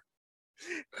number.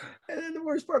 And then the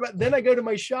worst part about then I go to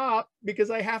my shop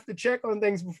because I have to check on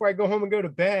things before I go home and go to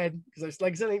bed because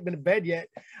like I said, I ain't been to bed yet.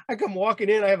 I come walking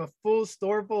in, I have a full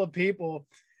store full of people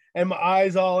and my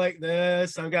eyes all like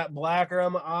this. I've got black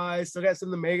around my eyes, still got some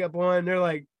of the makeup on. They're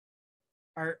like,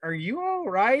 are you all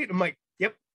right? I'm like,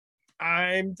 yep,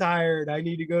 I'm tired. I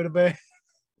need to go to bed.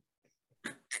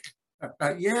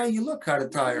 Yeah, you look kind of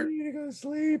I tired. need to go to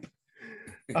sleep.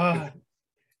 And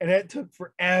it took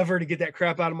forever to get that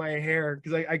crap out of my hair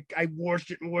because I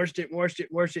washed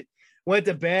it. Went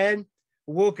to bed,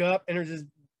 woke up, and there's this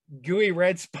gooey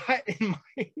red spot in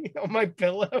on my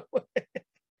pillow.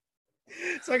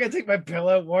 So I gotta take my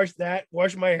pillow,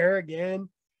 wash my hair again,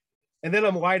 and then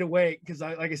I'm wide awake because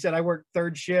like I said, I work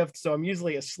third shift, so I'm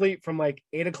usually asleep from like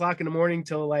 8 o'clock in the morning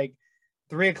till like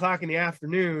 3 o'clock in the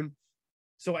afternoon.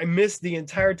 So I missed the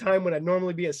entire time when I'd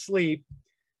normally be asleep.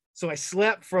 So I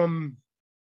slept from,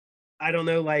 I don't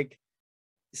know, like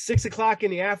 6 o'clock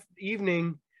in the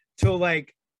evening till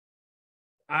like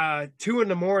 2 in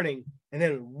the morning, and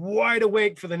then wide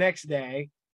awake for the next day.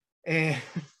 And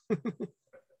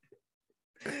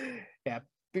yeah,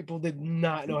 people did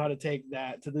not know how to take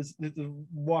that to this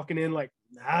walking in like,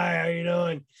 hi, how you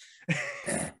doing?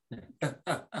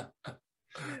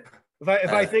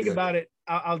 If I think about it,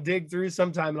 I'll dig through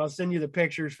sometime and I'll send you the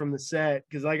pictures from the set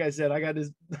because, like I said, I got this.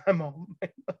 I'm all.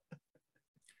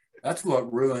 That's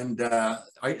what ruined.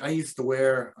 I used to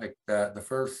wear like the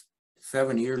first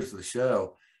 7 years of the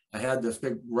show. I had this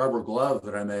big rubber glove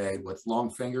that I made with long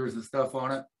fingers and stuff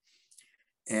on it,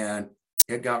 and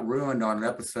it got ruined on an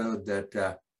episode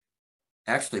that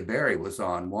actually Barry was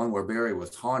on, one where Barry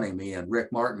was haunting me and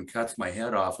Rick Martin cuts my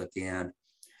head off at the end.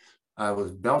 I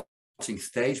was belching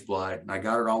stage blood and I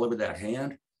got it all over that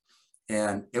hand,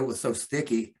 and it was so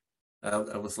sticky. I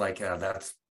was like,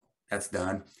 that's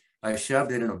done. I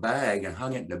shoved it in a bag and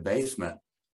hung it in the basement,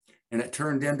 and it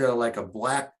turned into like a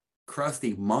black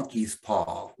crusty monkey's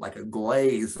paw, like a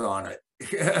glaze on it.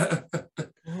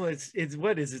 Oh, it's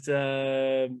what is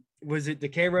it? Was it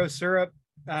decay rose syrup?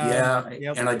 Yeah,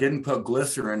 yep. And I didn't put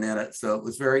glycerin in it, so it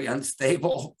was very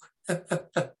unstable.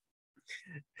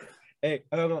 Hey,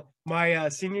 my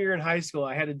senior year in high school,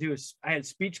 I had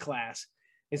speech class,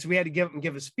 and so we had to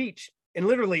give a speech, and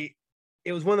literally,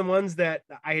 it was one of the ones that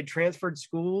I had transferred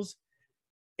schools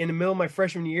in the middle of my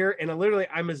freshman year, and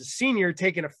I'm as a senior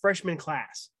taking a freshman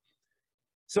class,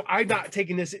 so I'm not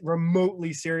taking this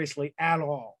remotely seriously at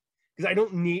all because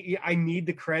I need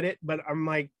the credit, but I'm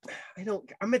like,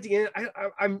 I'm at the end.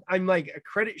 I'm like a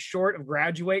credit short of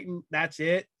graduating. That's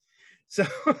it. So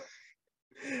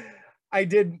I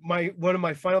did one of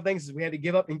my final things is we had to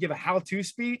give up and give a how-to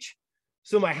speech.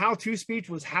 So my how-to speech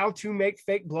was how to make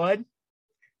fake blood.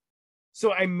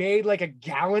 So I made like a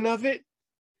gallon of it,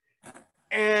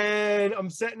 and I'm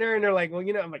sitting there, and they're like, well,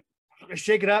 I'm like,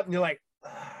 shake it up, and they're like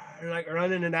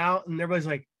running it out, and everybody's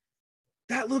like,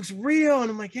 that looks real,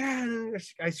 and I'm like, yeah. And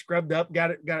I scrubbed up,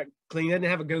 got it clean. I didn't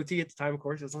have a goatee at the time, of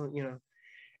course. It's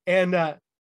and a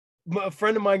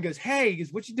friend of mine goes, hey,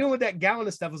 what you doing with that gallon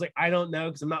of stuff? I was like, I don't know,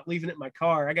 because I'm not leaving it in my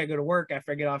car. I gotta go to work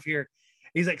after I get off here.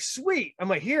 He's like, sweet. I'm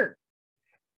like, here,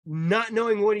 not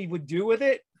knowing what he would do with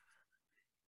it.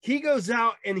 He goes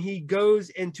out and he goes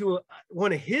into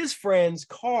one of his friends'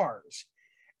 cars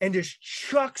and just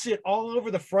chucks it all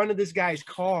over the front of this guy's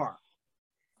car.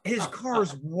 His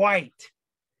car's white,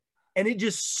 and it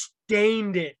just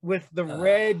stained it with the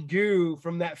red goo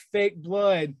from that fake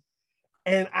blood.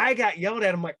 And I got yelled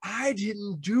at. I'm like, I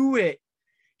didn't do it.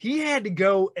 He had to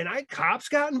go, and cops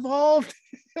got involved.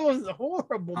 It was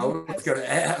horrible. I was going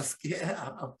to ask, yeah.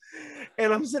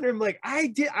 And I'm sitting there, I'm like,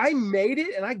 I made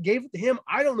it, and I gave it to him.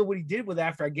 I don't know what he did with it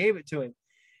after I gave it to him.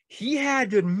 He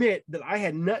had to admit that I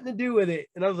had nothing to do with it.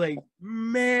 And I was like,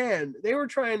 man, they were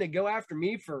trying to go after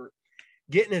me for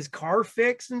getting his car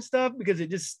fixed and stuff because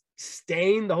it just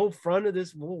stained the whole front of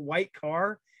this little white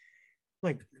car.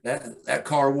 Like that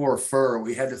car wore fur.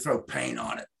 We had to throw paint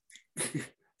on it.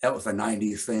 That was a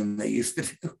 90s thing they used to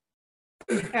do.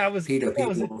 Yeah, it was PETA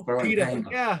people throwing paint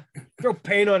on. Yeah, throw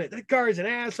paint on it. That car is an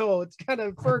asshole. It's got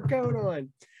a fur coat on.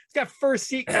 It's got fur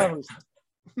seat covers.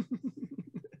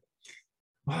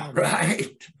 Wow,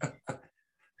 right.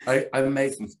 I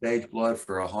made some stage blood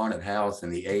for a haunted house in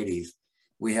the 80s.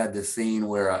 We had this scene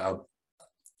where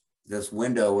this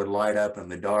window would light up in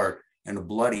the dark, and a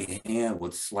bloody hand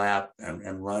would slap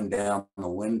and run down the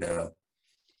window.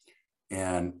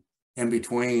 And in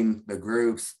between the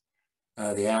groups,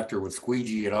 the actor would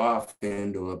squeegee it off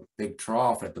into a big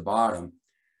trough at the bottom.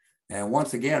 And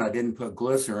once again, I didn't put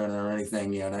glycerin or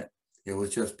anything in it. It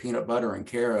was just peanut butter and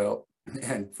Caro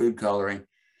and food coloring.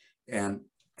 And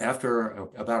after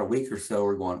about a week or so,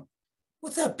 we're going,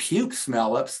 what's that puke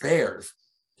smell upstairs?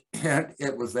 And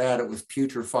it was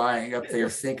putrefying up there,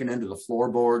 sinking into the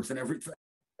floorboards and everything.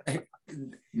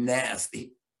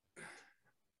 Nasty.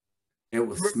 It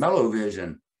was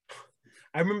smell-o-vision.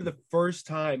 I remember the first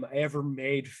time I ever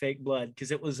made fake blood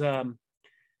because it was, oh my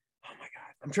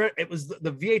God, it was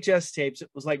the VHS tapes. It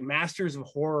was like Masters of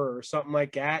Horror or something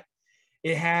like that.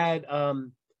 It had,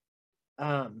 oh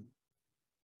man,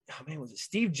 was it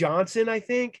Steve Johnson, I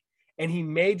think? And he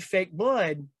made fake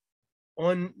blood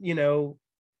on, you know,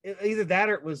 either that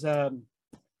or it was,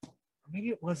 maybe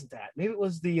it wasn't that. Maybe it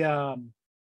was the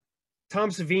Tom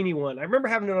Savini one. I remember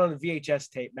having it on a VHS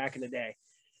tape back in the day.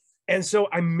 And so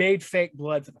I made fake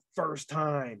blood for the first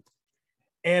time.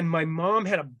 And my mom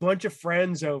had a bunch of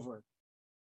friends over.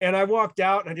 And I walked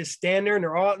out and I just stand there and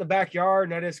they're all out in the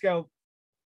backyard. And I just go,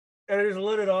 and I just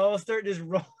let it all start just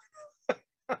rolling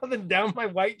up and down my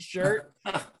white shirt.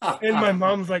 And my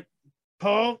mom's like,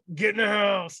 Paul, get in the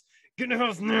house. Get in the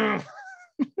house now.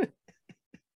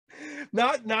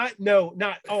 Not,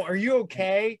 oh, are you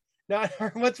okay? Not,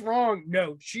 what's wrong?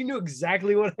 No, she knew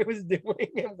exactly what I was doing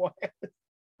and why.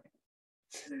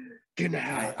 Get in the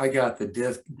house. I got the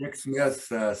Dick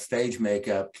Smith's stage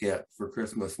makeup kit for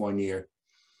Christmas one year.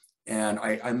 And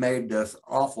I made this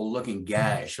awful looking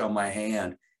gash on my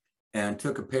hand and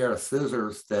took a pair of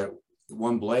scissors that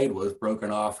one blade was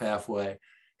broken off halfway,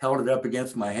 held it up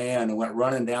against my hand and went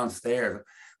running downstairs.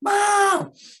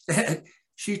 Mom!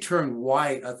 She turned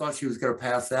white. I thought she was going to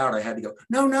pass out. I had to go,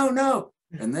 no, no, no.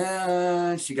 And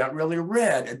then she got really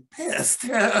red and pissed.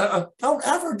 Don't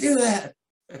ever do that.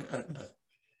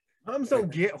 Moms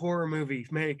don't get horror movie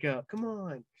makeup. Come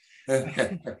on.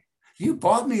 You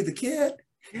bought me the kit.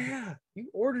 Yeah, you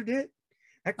ordered it.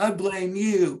 I blame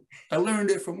you. I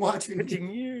learned it from watching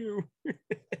you.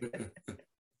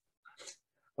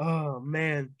 Oh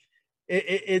man,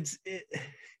 it's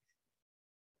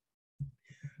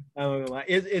I don't know.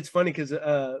 It's funny because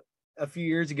a few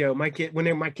years ago, my kids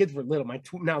were little, my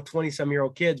now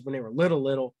 20-some-year-old kids, when they were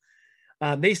little,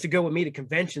 they used to go with me to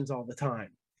conventions all the time.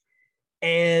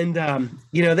 And,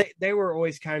 you know, they were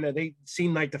always they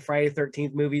seemed like the Friday the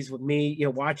 13th movies with me, you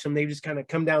know, watch them. They just kind of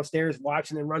come downstairs,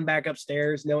 watch, and then run back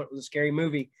upstairs, know it was a scary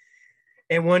movie.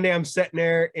 And one day I'm sitting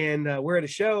there and we're at a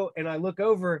show and I look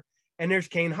over and there's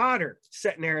Kane Hodder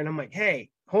sitting there. And I'm like, hey,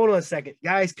 hold on a second,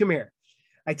 guys, come here.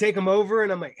 I take them over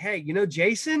and I'm like, hey, you know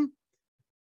Jason?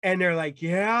 And they're like,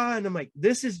 yeah. And I'm like,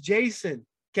 this is Jason.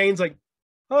 Kane's like,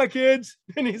 hi, kids.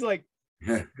 And he's like,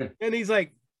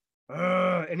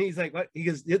 what? He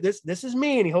goes, this is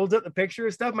me. And he holds up the picture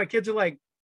and stuff. My kids are like,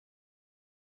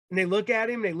 and they look at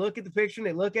him, they look at the picture and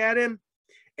they look at him.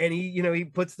 And he, you know, he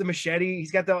puts the machete,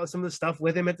 he's got some of the stuff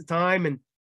with him at the time.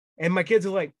 And my kids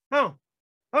are like, oh,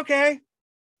 okay.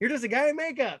 You're just a guy in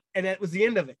makeup. And that was the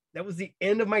end of it. That was the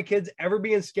end of my kids ever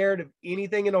being scared of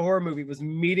anything in a horror movie, was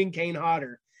meeting Kane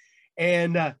Hodder.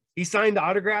 And he signed the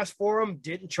autographs for him,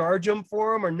 didn't charge them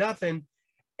for them or nothing.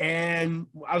 And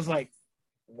I was like,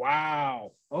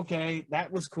 wow, okay,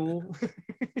 that was cool.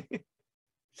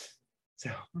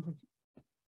 So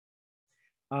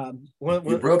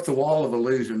you broke the wall of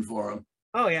illusion for him.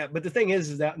 Oh yeah, but the thing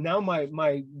is that now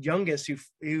my youngest,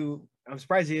 who I'm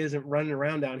surprised he isn't running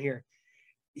around down here,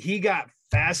 he got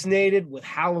fascinated with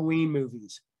Halloween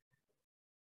movies,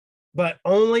 but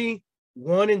only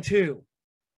 1 and 2.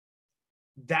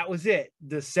 That was it.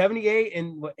 The 78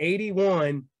 and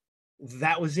 81,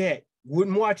 that was it.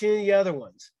 Wouldn't watch any of the other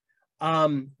ones.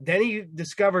 Then he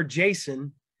discovered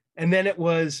Jason, and then it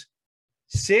was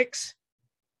 6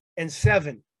 and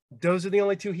 7. Those are the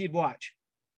only 2 he'd watch.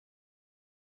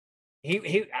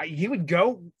 He would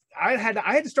go. I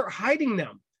had to start hiding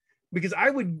them because I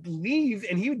would leave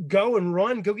and he would go and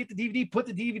run, go get the DVD, put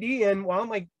the DVD in while I'm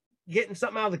like getting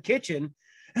something out of the kitchen.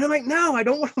 And I'm like, no, I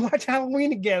don't want to watch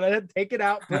Halloween again. I had to take it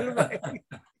out, put it away.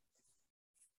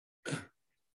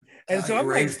 And so I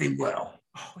raised him well.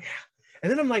 Oh yeah.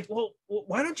 And then I'm like, well,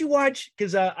 why don't you watch?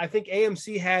 Because I think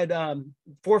AMC had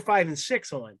 4, 5, and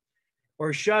 6 on,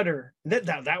 or Shudder.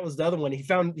 That was the other one. He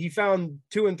found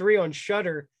 2 and 3 on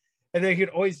Shudder, and then he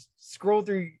could always scroll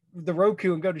through the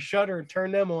Roku and go to Shudder and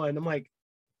turn them on. I'm like,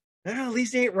 no, at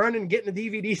least he ain't running and getting the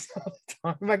DVDs all the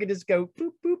time. I could just go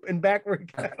boop boop and back where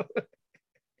it go.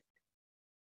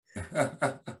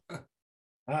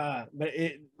 But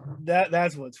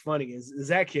that's what's funny is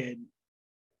that kid,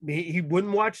 he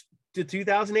wouldn't watch the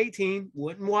 2018,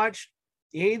 wouldn't watch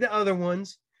any of the other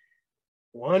ones,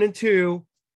 1 and 2,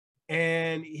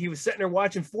 and he was sitting there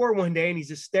watching 4 one day and he's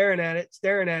just staring at it.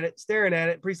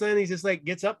 Pretty soon he's just like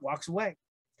gets up, walks away.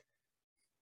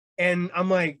 And I'm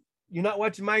like, you're not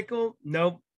watching Michael?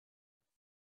 Nope.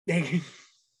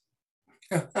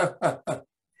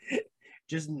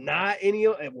 Just not any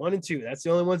at 1 and 2. That's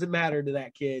the only ones that matter to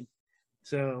that kid.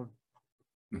 So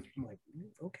I'm like,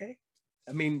 okay.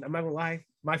 I mean, I'm not gonna lie.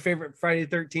 My favorite Friday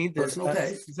the 13th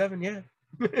is 7. Yeah.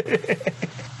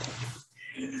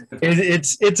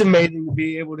 It's amazing to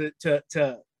be able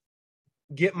to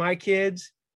get my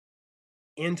kids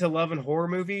into loving horror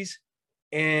movies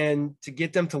and to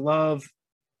get them to love,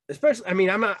 especially, I mean,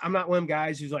 I'm not one of them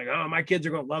guys who's like, oh, my kids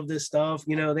are going to love this stuff.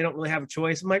 You know, they don't really have a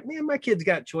choice. I'm like, man, my kids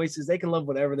got choices. They can love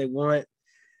whatever they want.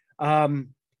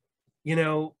 You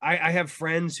know, I have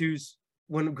friends who's,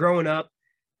 when growing up,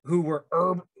 who were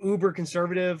uber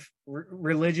conservative,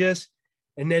 religious,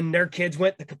 and then their kids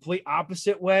went the complete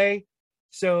opposite way.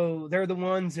 So they're the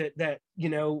ones that you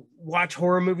know, watch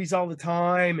horror movies all the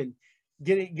time and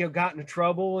got into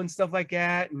trouble and stuff like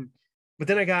that. And but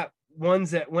then I got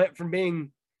ones that went from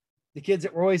being the kids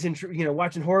that were always in, you know,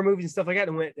 watching horror movies and stuff like that,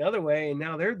 and went the other way, and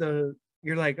now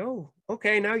you're like, oh,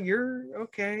 okay, now you're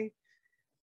okay.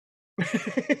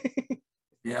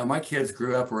 Yeah, my kids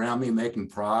grew up around me making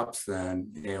props, and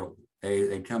you know,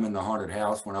 they'd come in the haunted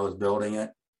house when I was building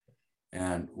it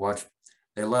and watch.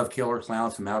 They love Killer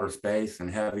Clowns from Outer Space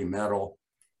and heavy metal.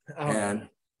 Oh. And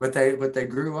but they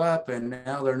grew up, and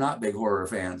now they're not big horror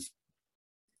fans.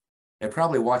 They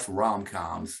probably watch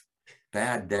rom-coms.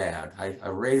 Bad dad. I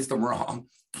raised them wrong.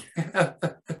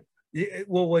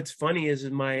 Well, what's funny is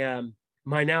my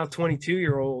my now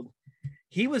 22-year-old,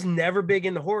 he was never big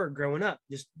into horror growing up.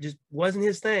 Just wasn't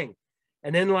his thing.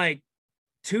 And then like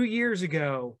 2 years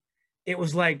ago, it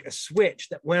was like a switch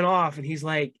that went off, and he's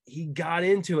like, he got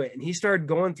into it, and he started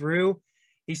going through.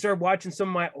 He started watching some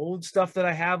of my old stuff that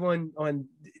I have on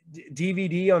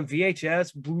DVD, on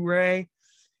VHS, Blu-ray,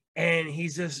 and he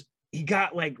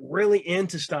got like really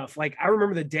into stuff. Like I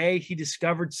remember the day he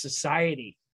discovered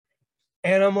Society,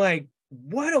 and I'm like,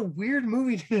 what a weird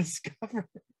movie to discover.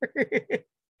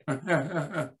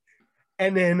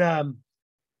 And then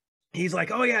he's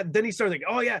like, oh yeah. Then he started like,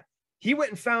 oh yeah. He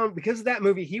went and found, because of that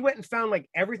movie, he went and found like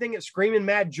everything that Screaming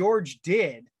Mad George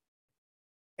did,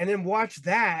 and then watched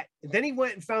that. And then he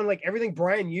went and found like everything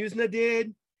Brian Usna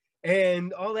did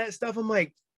and all that stuff. I'm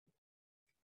like,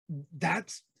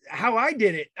 that's how I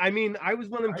did it. I mean, I was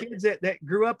one of them kids that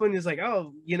grew up and is like,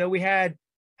 oh, you know, we had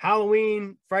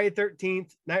Halloween, Friday the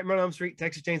 13th, Nightmare on Elm Street,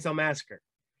 Texas Chainsaw Massacre.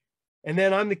 And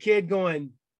then I'm the kid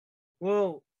going,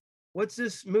 well, what's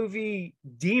this movie,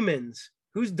 Demons?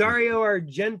 Who's Dario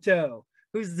Argento?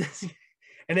 Who's this?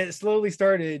 And it slowly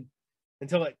started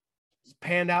until it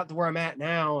panned out to where I'm at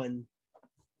now. And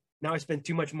now I spend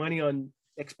too much money on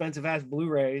expensive ass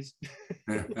Blu-rays.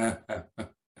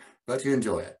 But you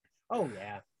enjoy it. Oh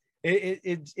yeah.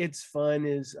 It's fun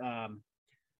is,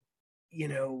 you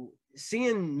know,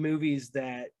 seeing movies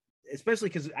that, especially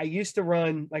because I used to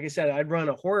run, like I said, I'd run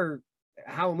a horror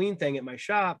Halloween thing at my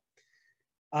shop.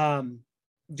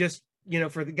 Just, you know,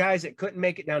 for the guys that couldn't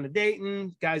make it down to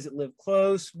Dayton, guys that live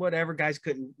close, whatever, guys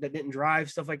that didn't drive,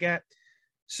 stuff like that.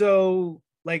 So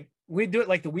like we'd do it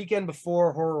like the weekend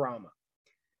before Horrorama.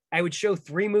 I would show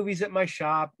 3 movies at my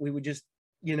shop. We would just,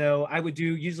 you know, I would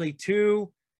do usually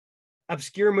 2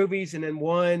 obscure movies and then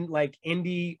 1 like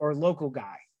indie or local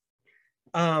guy.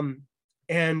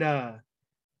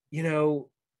 You know,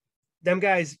 them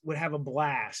guys would have a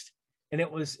blast, and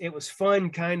it was fun,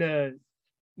 kind of,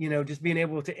 you know, just being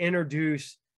able to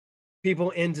introduce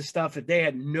people into stuff that they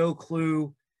had no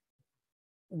clue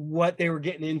what they were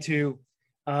getting into.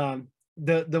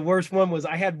 The worst one was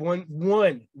I had one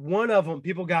of them,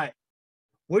 people got,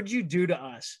 what'd you do to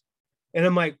us? And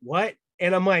I'm like, what?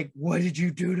 And I'm like, what did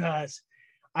you do to us?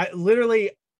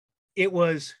 It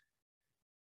was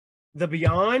The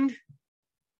Beyond,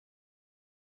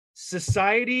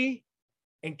 Society,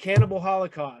 and Cannibal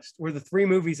Holocaust were the 3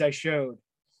 movies I showed.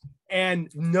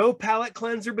 And no palate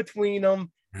cleanser between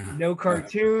them, no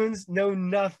cartoons, no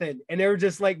nothing. And they were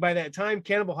just like, by that time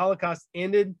Cannibal Holocaust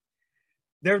ended,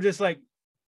 they were just like,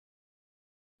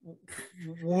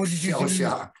 what did you do?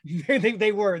 Shell-shocked. I think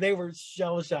they were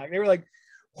shell-shocked. They were like,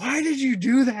 why did you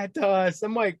do that to us?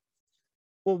 I'm like,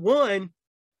 well, one,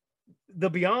 The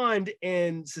Beyond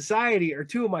and Society are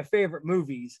 2 of my favorite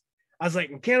movies. I was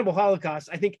like, in Cannibal Holocaust,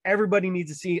 I think everybody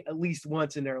needs to see at least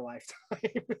once in their lifetime.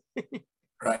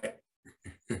 Right.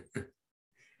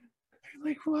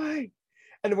 Like, why?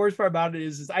 And the worst part about it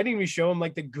is I didn't even show them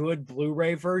like the good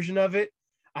Blu-ray version of it.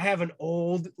 I have an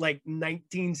old like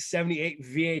 1978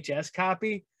 VHS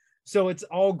copy, so it's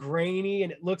all grainy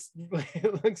and it looks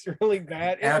really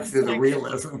bad. Adds to the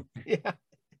realism. Yeah.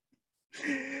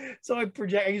 So I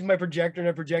use my projector and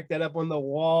I project that up on the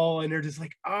wall, and they're just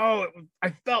like, oh,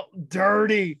 I felt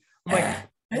dirty. I'm like,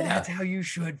 that's how you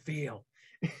should feel.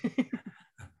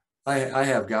 I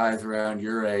have guys around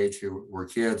your age who were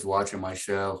kids watching my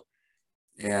show,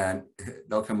 and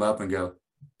they'll come up and go,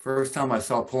 first time I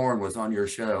saw porn was on your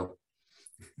show.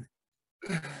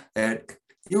 And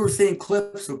you were seeing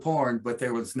clips of porn, but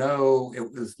it was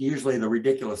usually the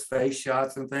ridiculous face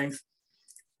shots and things.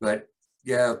 But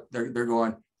Yeah, they're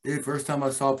going, dude, first time I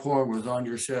saw porn was on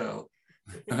your show.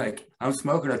 Like, I'm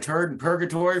smoking a turd in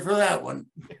purgatory for that one.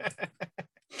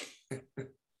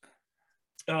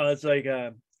 Oh, it's like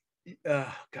oh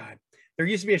God. There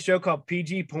used to be a show called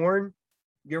PG Porn.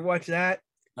 You ever watch that?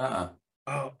 Oh,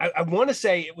 I want to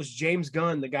say it was James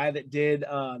Gunn, the guy that did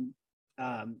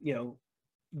you know,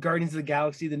 Guardians of the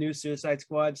Galaxy, the new Suicide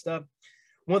Squad stuff.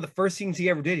 One of the first things he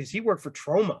ever did is he worked for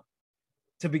Troma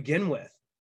to begin with.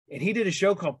 And he did a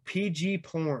show called PG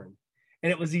Porn.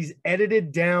 And it was these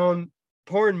edited down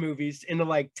porn movies into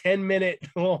like 10-minute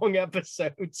long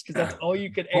episodes because that's all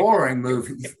you could boring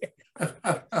movies.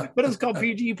 But it was called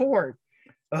PG Porn.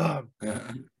 And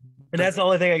that's the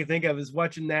only thing I can think of is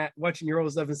watching your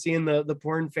old stuff and seeing the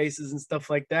porn faces and stuff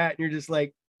like that. And you're just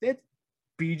like, it's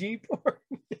PG porn.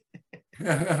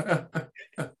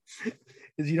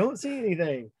 Because you don't see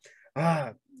anything.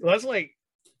 Well, that's like,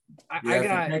 I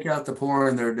got. If you take out the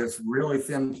porn, they're just really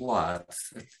thin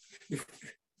plots.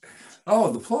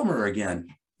 Oh, the plumber again.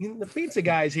 The pizza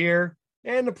guy's here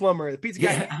and the plumber. The pizza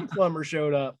guy and the plumber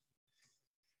showed up.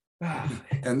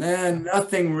 And then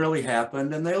nothing really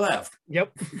happened and they left.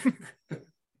 Yep.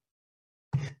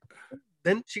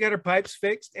 Then she got her pipes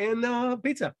fixed and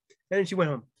pizza. And then she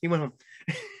went home. He went home.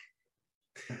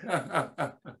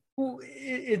 Well,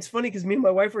 it's funny because me and my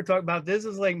wife were talking about this. I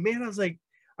was like,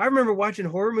 I remember watching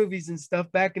horror movies and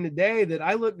stuff back in the day that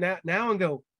I look at now and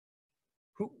go,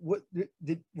 were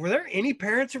there any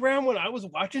parents around when I was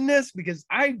watching this? Because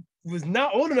I was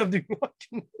not old enough to be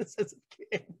watching this as a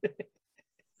kid.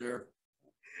 Sure.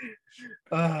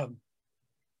 What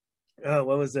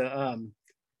was the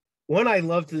one I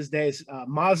love to this day is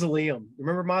Mausoleum.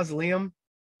 Remember Mausoleum?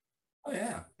 Oh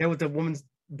yeah. Yeah, with the woman's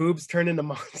boobs turned into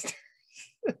monsters.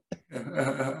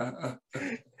 I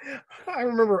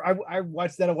remember I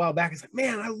watched that a while back. It's like,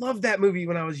 man, I loved that movie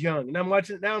when I was young. And I'm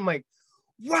watching it now. I'm like,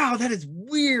 wow, that is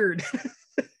weird.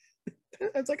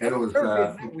 It's like, it was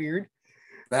that weird.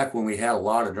 Back when we had a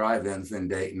lot of drive-ins in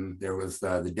Dayton, there was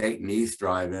the Dayton East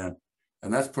drive-in,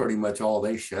 and that's pretty much all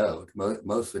they showed.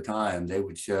 Most of the time, they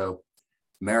would show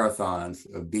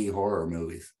marathons of B horror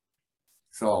movies.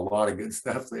 Saw a lot of good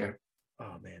stuff there.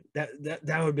 Oh man, that would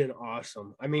have been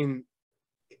awesome. I mean,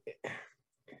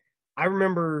 I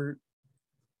remember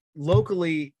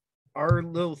locally, our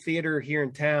little theater here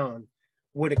in town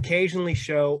would occasionally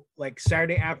show like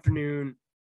Saturday afternoon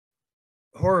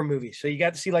horror movies. So you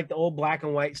got to see like the old black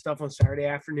and white stuff on Saturday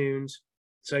afternoons.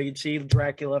 So you'd see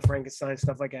Dracula, Frankenstein,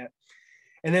 stuff like that.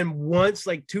 And then once,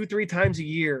 like 2-3 times a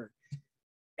year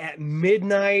at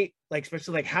midnight, like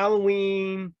especially like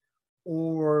Halloween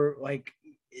or like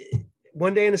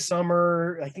one day in the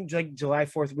summer, I think like July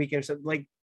 4th weekend or something, like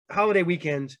holiday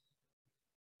weekends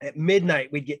at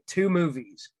midnight, we'd get 2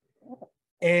 movies.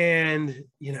 And,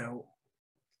 you know,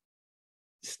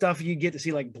 stuff you get to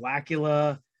see like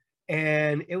Blackula.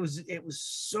 And it was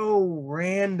so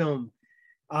random.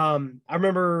 I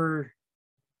remember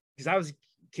because I was a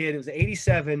kid, it was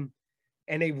 87,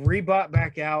 and they rebought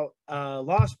back out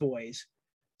Lost Boys.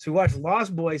 So we watched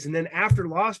Lost Boys, and then after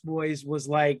Lost Boys was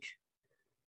like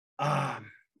probably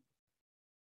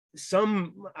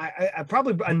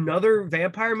another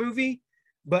vampire movie,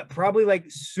 but probably like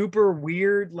super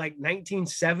weird, like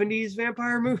 1970s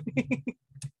vampire movie.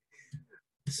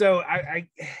 So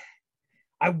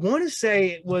I want to say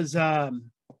it was I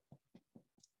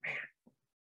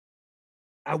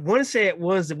want to say it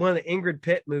was one of the Ingrid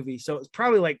Pitt movies. So it's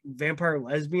probably like Vampire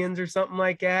Lesbians or something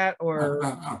like that. Or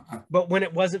but when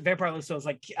it wasn't Vampire Lesbians, so it's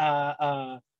like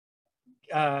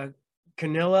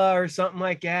Canilla or something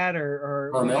like that,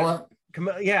 or Carmilla.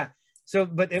 Yeah. So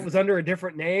but it was under a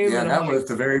different name. Yeah, that was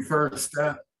the very first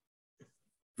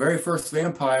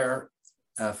vampire,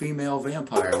 female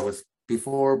vampire was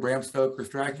before Bram Stoker's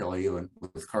Dracula, even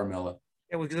with Carmilla.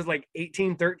 It was just like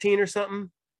 1813 or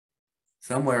something.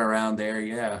 Somewhere around there,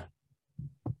 yeah.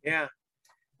 Yeah.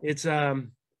 It's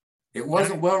it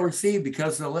wasn't well received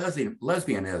because of the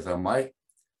lesbianism.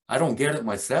 I don't get it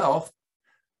myself.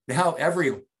 Now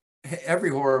every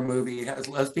horror movie has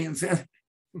lesbians in it.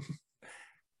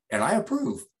 And I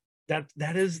approve.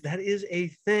 That is a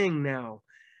thing now.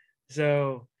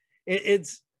 So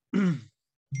it's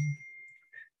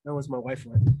that was my wife.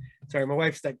 Sorry, my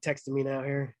wife's like texting me now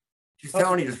here. She's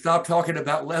telling you to stop talking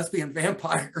about lesbian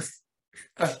vampires.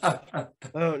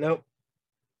 Oh no.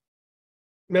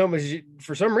 No, but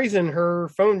for some reason her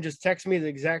phone just texted me the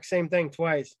exact same thing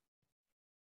twice.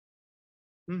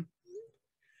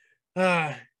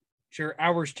 Sure,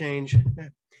 hours change.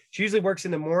 She usually works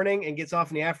in the morning and gets off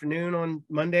in the afternoon on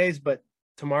Mondays, but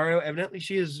tomorrow evidently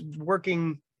she is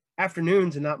working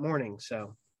afternoons and not mornings.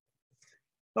 So,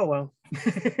 oh well.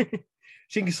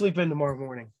 She can sleep in tomorrow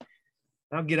morning.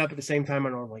 I'll get up at the same time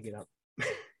I normally get up.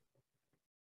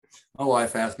 My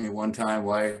wife asked me one time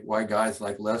why guys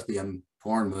like lesbian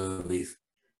porn movies.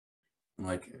 I'm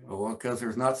like, well, because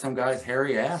there's not some guy's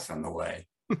hairy ass on the way.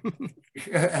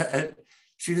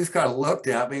 She just kind of looked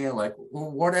at me and like,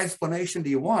 well, what explanation do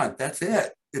you want? That's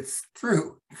it. It's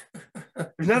true.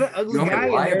 There's not an ugly you want guy me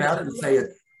to lie in there. about it and say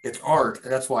it's art.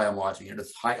 That's why I'm watching it.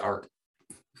 It's high art.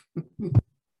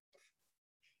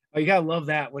 Oh, you gotta love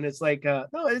that when it's like, no,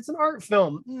 it's an art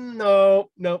film. No,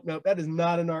 that is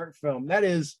not an art film.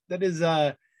 That's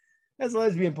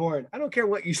lesbian porn. I don't care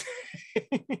what you say.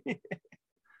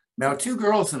 Now, Two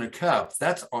Girls in a Cup,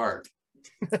 that's art.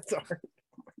 That's art.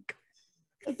 Oh my God.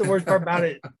 That's the worst part about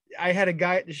it. I had a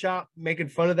guy at the shop making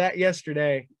fun of that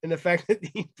yesterday, and the fact that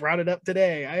he brought it up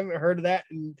today. I haven't heard of that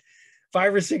in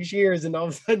 5 or 6 years, and all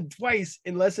of a sudden twice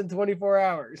in less than 24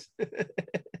 hours.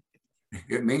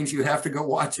 It means you have to go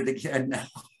watch it again now.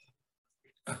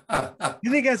 You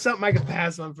think that's something I could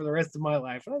pass on for the rest of my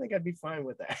life? I think I'd be fine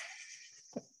with that.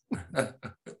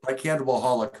 Like Cannibal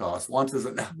Holocaust, once is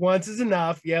enough. Once is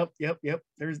enough. Yep.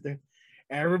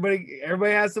 Everybody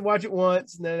has to watch it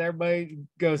once, and then everybody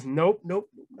goes, nope,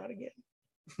 not again.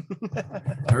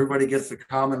 Everybody gets the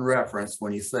common reference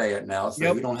when you say it now,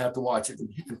 so you don't have to watch it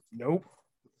again. Nope.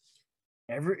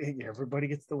 Everybody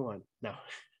gets the one. No.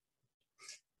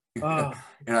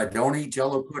 And I don't eat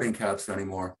Jello pudding cups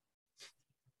anymore.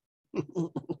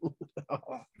 You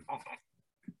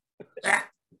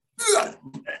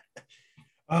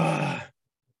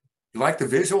like the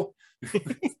visual?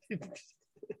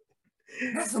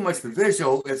 Not so much the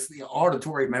visual, it's the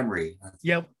auditory memory.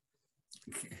 Yep.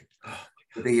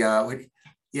 In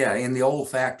the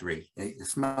olfactory, the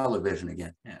smell of vision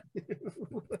again. Yeah.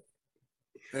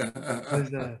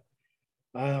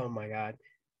 Oh my God.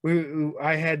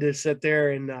 I had to sit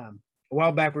there and a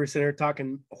while back we were sitting there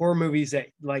talking horror movies that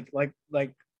like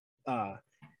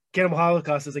Cannibal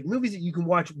Holocaust is like movies that you can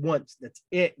watch once. That's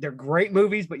it. They're great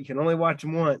movies, but you can only watch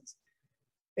them once.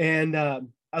 And I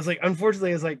was like,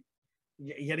 unfortunately, I was like,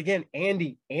 yet again,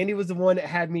 Andy was the one that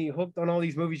had me hooked on all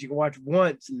these movies you can watch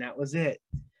once, and that was it.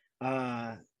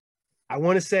 I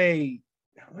want to say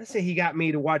he got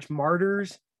me to watch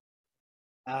Martyrs,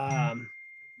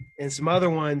 and some other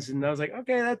ones, and I was like,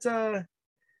 okay, that's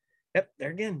yep, there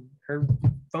again, her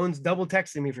phone's double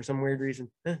texting me for some weird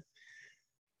reason. But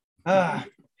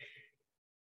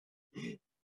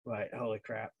holy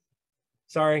crap,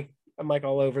 sorry, I'm like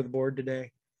all over the board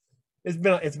today. It's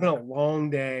been a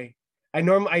long day. I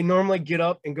normally get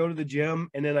up and go to the gym,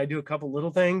 and then I do a couple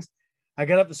little things. I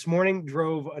got up this morning,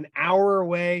 drove an hour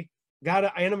away, got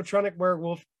an animatronic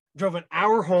werewolf, drove an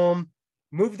hour home,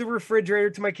 moved the refrigerator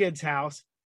to my kid's house,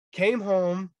 came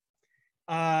home,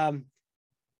 ran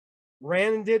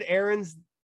and did errands.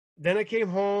 Then I came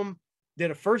home,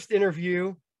 did a first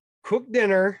interview, cooked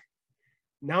dinner.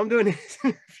 Now I'm doing this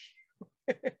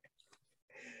interview.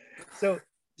 So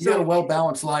you got a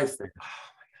well-balanced life there.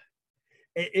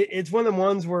 It's one of the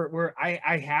ones where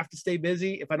I have to stay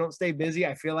busy. If I don't stay busy,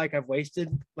 I feel like I've wasted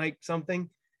like something,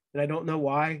 and I don't know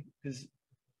why, because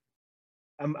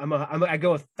I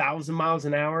go 1,000 miles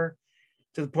an hour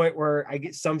to the point where I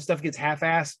get some stuff gets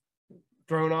half-assed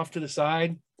thrown off to the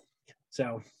side.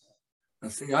 So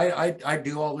see, I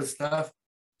do all this stuff,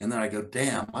 and then I go,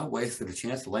 damn, I wasted a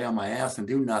chance to lay on my ass and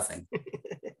do nothing.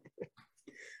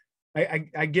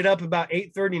 I get up about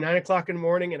 8:30, 9 o'clock in the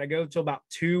morning, and I go till about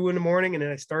 2 in the morning, and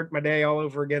then I start my day all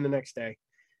over again the next day.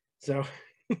 So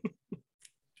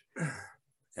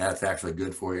that's actually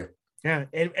good for you. Yeah,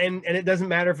 and it doesn't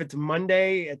matter if it's a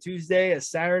Monday, a Tuesday, a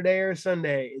Saturday, or a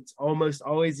Sunday. It's almost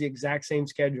always the exact same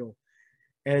schedule,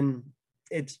 and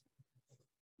it's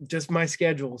just my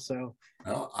schedule. So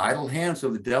idle hands are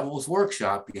the devil's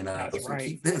workshop, That's so right.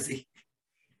 keep busy.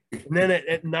 And then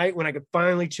at night when I could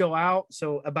finally chill out,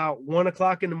 so about 1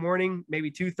 o'clock in the morning, maybe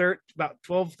 2:30, about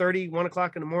 12:30, 1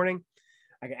 o'clock in the morning,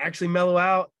 I can actually mellow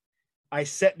out. I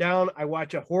sit down, I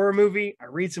watch a horror movie, I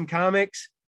read some comics,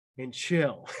 and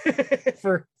chill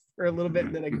for a little bit,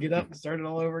 and then I can get up and start it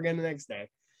all over again the next day.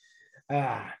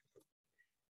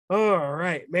 All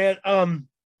right, man.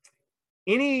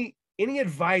 Any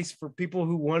advice for people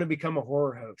who want to become a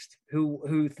horror host,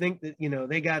 who think that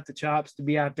they got the chops to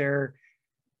be out there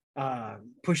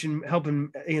pushing,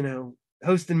 helping,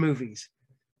 hosting movies?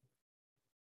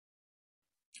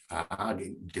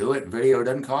 Do it. Video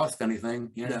doesn't cost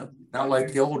anything, not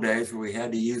like the old days where we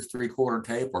had to use 3/4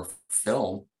 tape or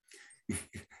film.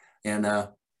 And I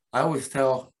always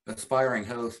tell aspiring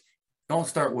hosts, don't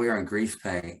start wearing grease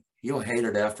paint. You'll hate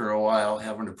it after a while,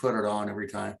 having to put it on every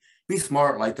time. Be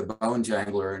smart like the Bone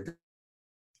Jangler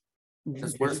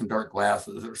Just wear some dark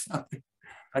glasses or something.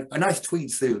 A nice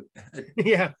tweed suit.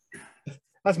 Yeah,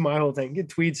 that's my whole thing. Get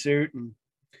tweed suit and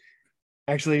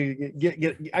actually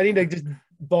get. I need to just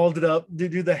bald it up,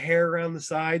 do the hair around the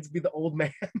sides, be the old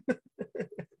man.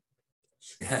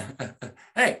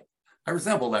 Hey, I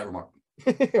resemble that remark.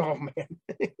 Oh man,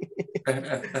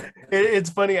 it's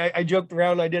funny. I joked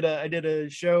around. I did a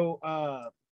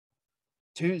show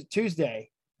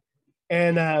Tuesday,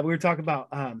 and we were talking about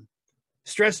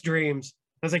stress dreams.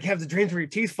 I was like, have the dreams where your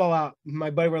teeth fall out. And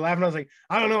my buddy were laughing. I was like,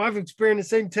 I don't know. I've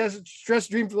experienced the same stress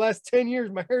dream for the last 10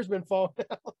 years. My hair's been falling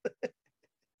out.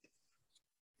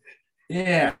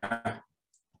 Yeah. I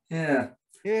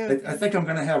think I'm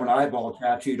going to have an eyeball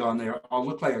tattooed on there. I'll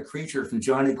look like a creature from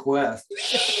Johnny Quest.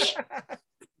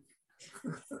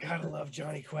 Gotta love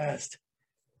Johnny Quest.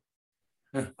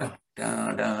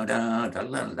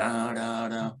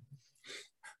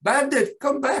 Bandit,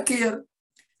 come back here.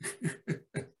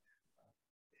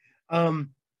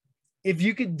 If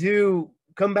you could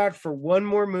come back for one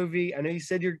more movie, I know you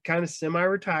said you're kind of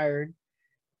semi-retired.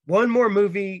 One more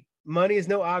movie, money is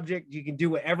no object. You can do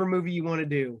whatever movie you want to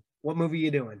do. What movie are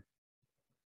you doing?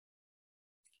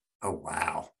 Oh,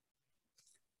 wow.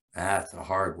 That's a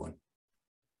hard one.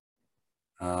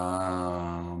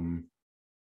 God,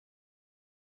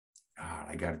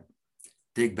 I got to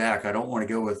dig back. I don't want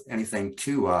to go with anything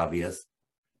too obvious.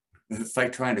 It's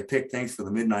like trying to pick things for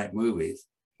the midnight movies.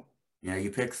 You know,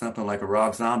 you pick something like a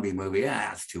Rob Zombie movie.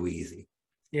 It's too easy.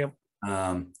 Yep.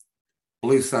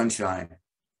 Blue Sunshine.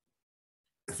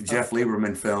 It's a Jeff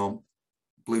Lieberman film,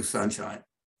 Blue Sunshine.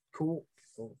 Cool.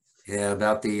 Yeah,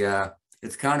 about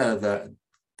it's kind of the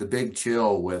big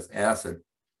chill with acid.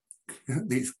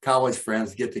 These college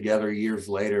friends get together years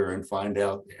later and find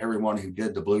out everyone who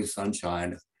did the Blue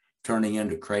Sunshine is turning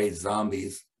into crazed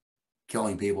zombies,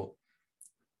 killing people.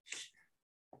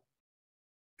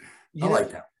 I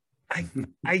like that.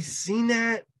 I seen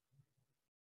that.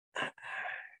 God,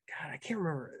 I can't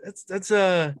remember. That's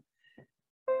I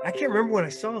can't remember when I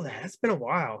saw that. It's been a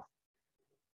while.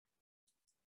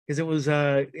 Because it was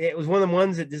one of the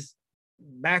ones that just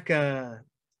back I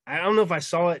don't know if I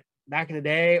saw it back in the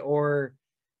day or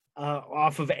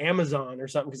off of Amazon or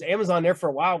something, because Amazon there for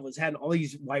a while had all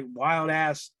these like wild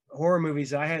ass horror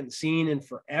movies that I hadn't seen in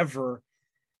forever,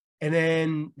 and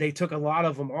then they took a lot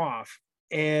of them off.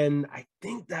 And I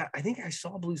think I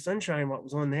saw Blue Sunshine, what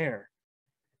was on there.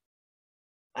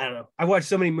 I don't know. I watched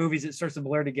so many movies it starts to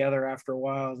blur together after a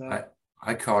while.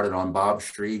 I caught it on Bob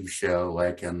Shreve's show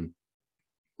like in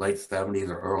late 70s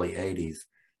or early 80s.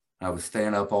 I was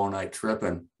staying up all night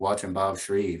tripping, watching Bob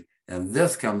Shreve, and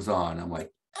this comes on. I'm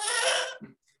like,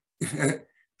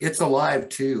 It's Alive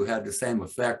 2 had the same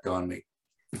effect on me.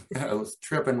 I was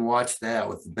tripping, watched that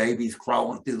with the babies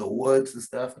crawling through the woods and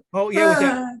stuff. Oh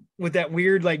yeah, with that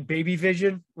weird like baby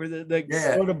vision where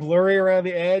the sort of blurry around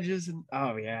the edges, and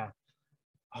oh yeah.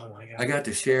 Oh my God. I got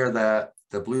to share the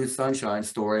Blue Sunshine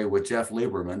story with Jeff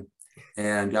Lieberman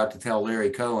and got to tell Larry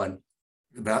Cohen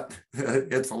about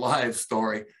It's Alive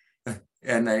story.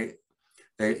 And they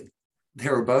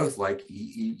were both like,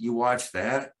 you watch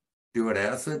that, do it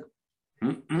acid?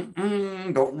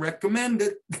 Don't recommend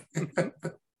it.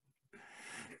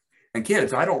 And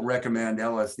kids, I don't recommend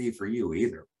LSD for you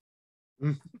either.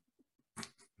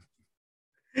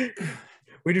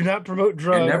 We do not promote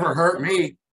drugs. It never hurt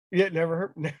me. Yeah, never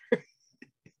hurt. Never.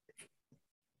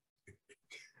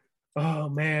 Oh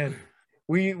man,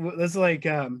 that's like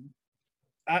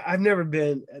I've never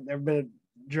been a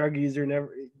drug user.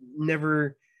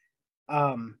 Never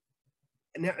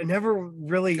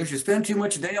really. Because you spend too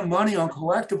much damn money on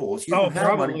collectibles. You don't have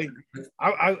probably. Money.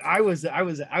 I was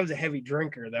a heavy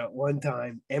drinker that one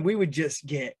time, and we would just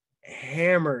get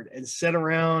hammered and sit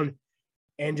around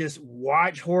and just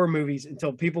watch horror movies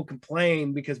until people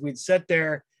complained, because we'd sit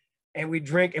there and we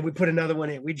drink and we put another one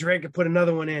in. We drink and put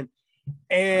another one in,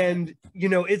 and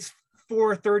it's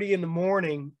 4:30 in the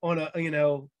morning on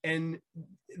and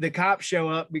the cops show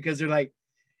up because they're like,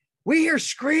 we hear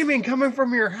screaming coming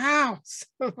from your house.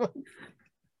 What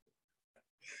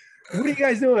are you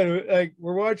guys doing? Like,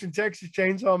 we're watching Texas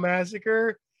Chainsaw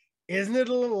Massacre. Isn't it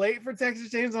a little late for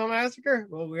Texas Chainsaw Massacre?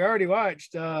 Well, we already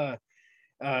watched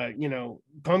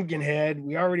Pumpkinhead.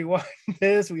 We already watched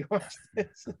this. We watched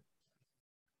this.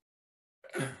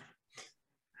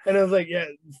 And I was like, yeah,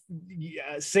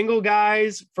 single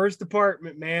guys, first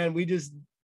apartment, man. We just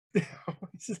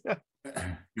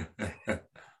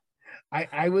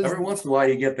I was every once in a while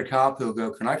you get the cop who'll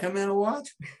go, can I come in and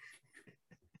watch?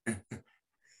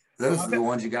 Those are the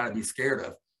ones you got to be scared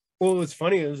of. Well, what's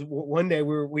funny is one day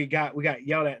we got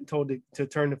yelled at and told to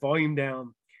turn the volume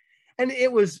down, and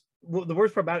it was the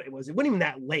worst part about it was it wasn't even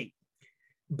that late.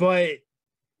 but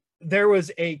there was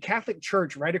a Catholic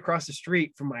church right across the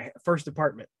street from my first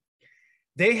apartment.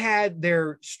 They had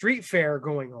their street fair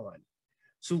going on.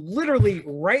 So literally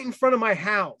right in front of my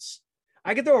house,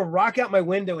 I could throw a rock out my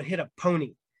window and hit a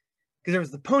pony, because there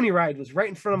was the pony ride was right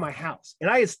in front of my house. And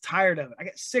I was tired of it. I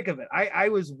got sick of it. I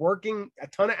was working a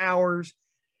ton of hours,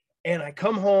 and I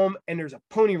come home and there's a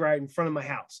pony ride in front of my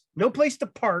house. No place to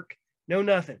park, no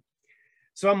nothing.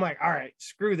 So I'm like, all right,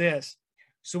 screw this.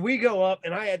 So we go up,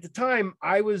 and at the time,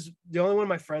 I was the only one of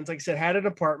my friends, like I said, had an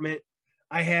apartment.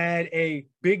 I had a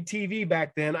big TV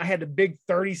back then. I had a big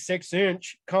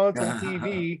 36-inch console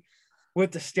TV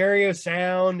with the stereo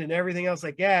sound and everything else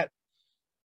like that.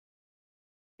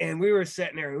 And we were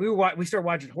sitting there, and we started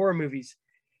watching horror movies.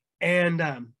 And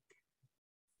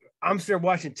I'm still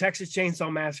watching Texas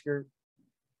Chainsaw Massacre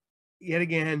yet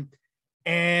again.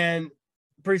 And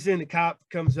pretty soon the cop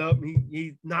comes up, and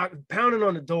he pounding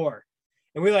on the door.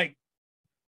 And we're like,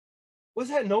 what's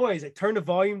that noise? I turn the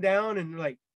volume down, and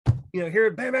like, hear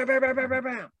it, bam, bam, bam, bam, bam, bam,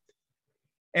 bam.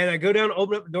 And I go down,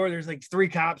 open up the door. There's like 3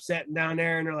 cops sitting down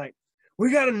there, and they're like,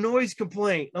 we got a noise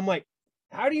complaint. I'm like,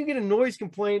 how do you get a noise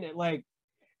complaint at like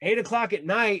 8 o'clock at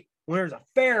night when there's a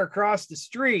fair across the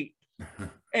street?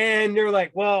 And they're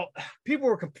like, well, people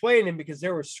were complaining because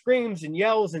there were screams and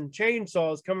yells and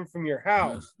chainsaws coming from your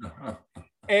house.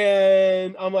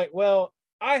 And I'm like, well,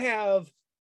 I have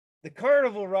the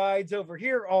carnival rides over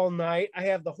here all night. I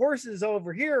have the horses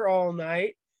over here all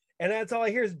night. And that's all I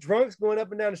hear is drunks going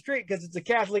up and down the street because it's a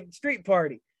Catholic street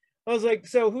party. I was like,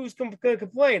 so who's going to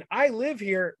complain? I live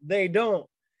here. They don't.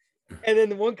 And then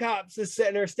the one cop's just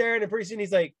sitting there staring, and pretty soon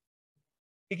he's like,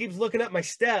 he keeps looking up my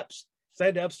steps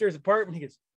inside the upstairs apartment. He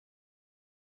goes,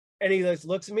 and he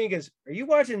looks at me and goes, are you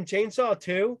watching Chainsaw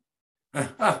 2? And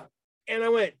I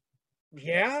went,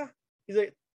 yeah. He's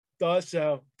like, thought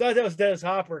so. Thought that was Dennis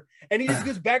Hopper. And he just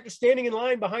goes back to standing in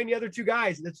line behind the other 2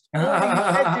 guys. That's all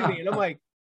he said to me. And I'm like,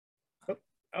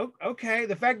 oh, okay.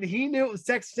 The fact that he knew it was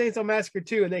Texas Chainsaw Massacre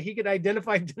 2 and that he could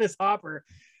identify Dennis Hopper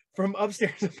from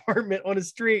upstairs apartment on a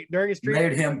street during a street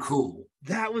made him cool.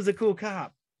 That was a cool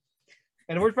cop.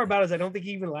 And the worst part about it is I don't think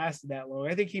he even lasted that long.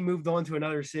 I think he moved on to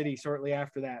another city shortly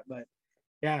after that. But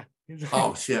yeah.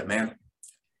 Oh shit, man.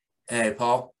 Hey,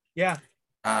 Paul. Yeah.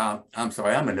 I'm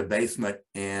sorry. I'm in the basement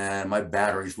and my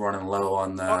battery's running low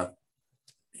on the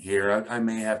here. I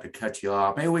may have to cut you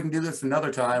off. Maybe we can do this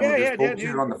another time. Yeah, we'll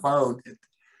just on the phone.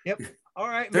 Yep. All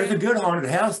right. There's a good haunted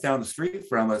house down the street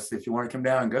from us if you want to come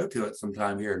down and go to it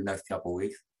sometime here in the next couple of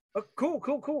weeks. Oh,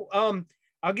 cool.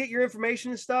 I'll get your information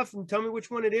and stuff and tell me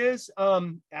which one it is.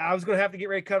 I was going to have to get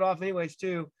ready to cut off anyways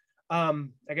too. I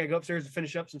got to go upstairs and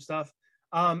finish up some stuff.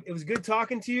 It was good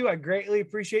talking to you. I greatly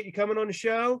appreciate you coming on the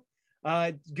show.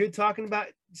 Good talking about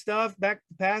stuff back to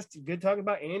the past. Good talking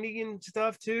about Andy and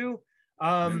stuff too.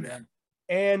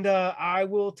 And I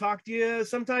will talk to you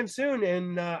sometime soon.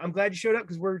 And I'm glad you showed up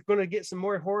because we're going to get some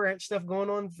more horror stuff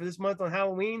going on for this month on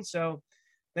Halloween. So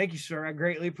thank you, sir. I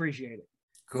greatly appreciate it.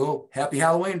 Cool. Happy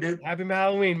Halloween, dude. Happy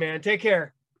Halloween, man. Take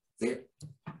care. See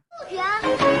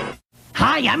ya.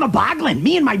 Hi, I'm a Boglin.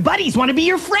 Me and my buddies want to be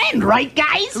your friend, right,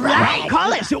 guys? Right.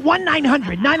 Call us at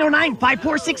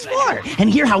 1-900-909-5464 and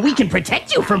hear how we can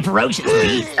protect you from ferocious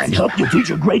beasts. And help you teach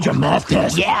your grade your math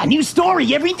test. Yeah, new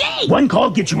story every day. 1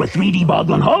 call gets you a 3D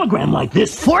Boglin hologram like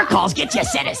this. 4 calls get you a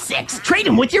set of 6. Trade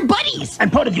them with your buddies.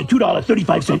 And part of your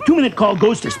 $2.35 2-minute call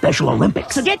goes to Special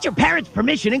Olympics. So get your parents'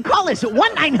 permission and call us at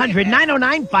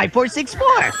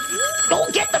 1-900-909-5464. Go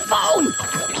get the phone.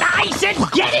 I said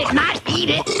get it, not eat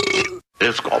it.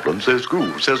 Says goblin, says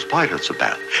ghoul, says pirates are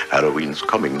back. Halloween's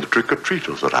coming, the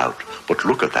trick-or-treaters are out. But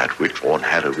look at that witch on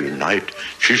Halloween night.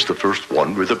 She's the first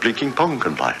one with a blinking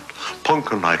pumpkin light.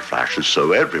 Pumpkin light flashes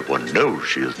so everyone knows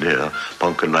she is near.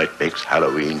 Pumpkin light makes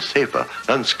Halloween safer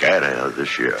and scarier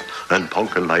this year. And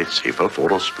pumpkin light safer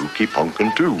for a spooky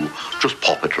pumpkin too. Just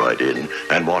pop it right in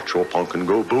and watch your pumpkin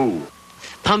go boo.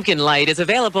 Pumpkin light is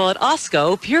available at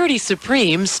Osco, Purity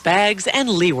Supreme, Spags, and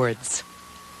Leewards.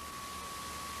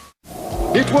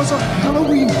 It was a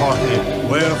Halloween party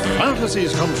where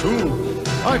fantasies come true.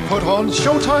 I put on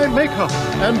Showtime makeup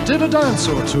and did a dance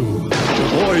or 2.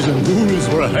 The boys and ghouls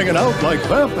were hanging out like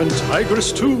Vamp and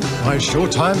Tigress too. My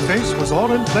Showtime face was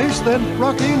all in place, then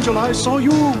Rock Angel, I saw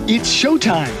you. It's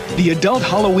Showtime, the adult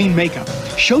Halloween makeup.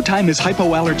 Showtime is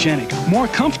hypoallergenic, more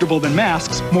comfortable than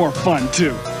masks, more fun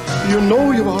too. You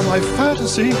know you are my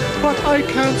fantasy, but I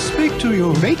can't speak to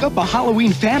you. Make up a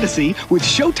Halloween fantasy with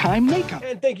Showtime makeup.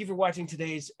 And thank you for watching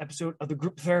today's episode of the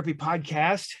Group Therapy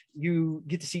Podcast. You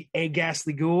get to see a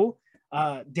Ghastly Ghoul.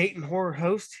 Dayton Horror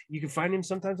Host. You can find him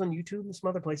sometimes on YouTube and some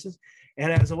other places.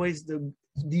 And as always,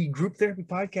 the Group Therapy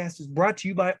Podcast is brought to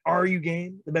you by RU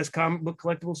Game, the best comic book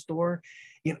collectible store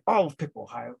in all of Pickle,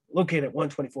 Ohio, located at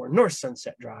 124 North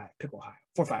Sunset Drive, Pickle, Ohio,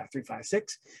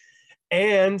 45356.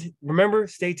 And remember,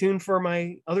 stay tuned for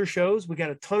my other shows. We got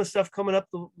a ton of stuff coming up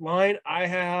the line.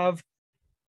 I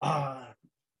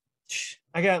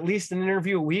got at least an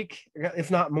interview a week,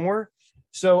 if not more.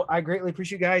 So I greatly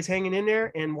appreciate you guys hanging in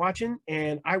there and watching,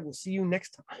 and I will see you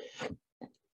next time.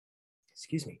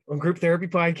 Excuse me, on Group Therapy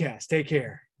Podcast. Take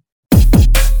care.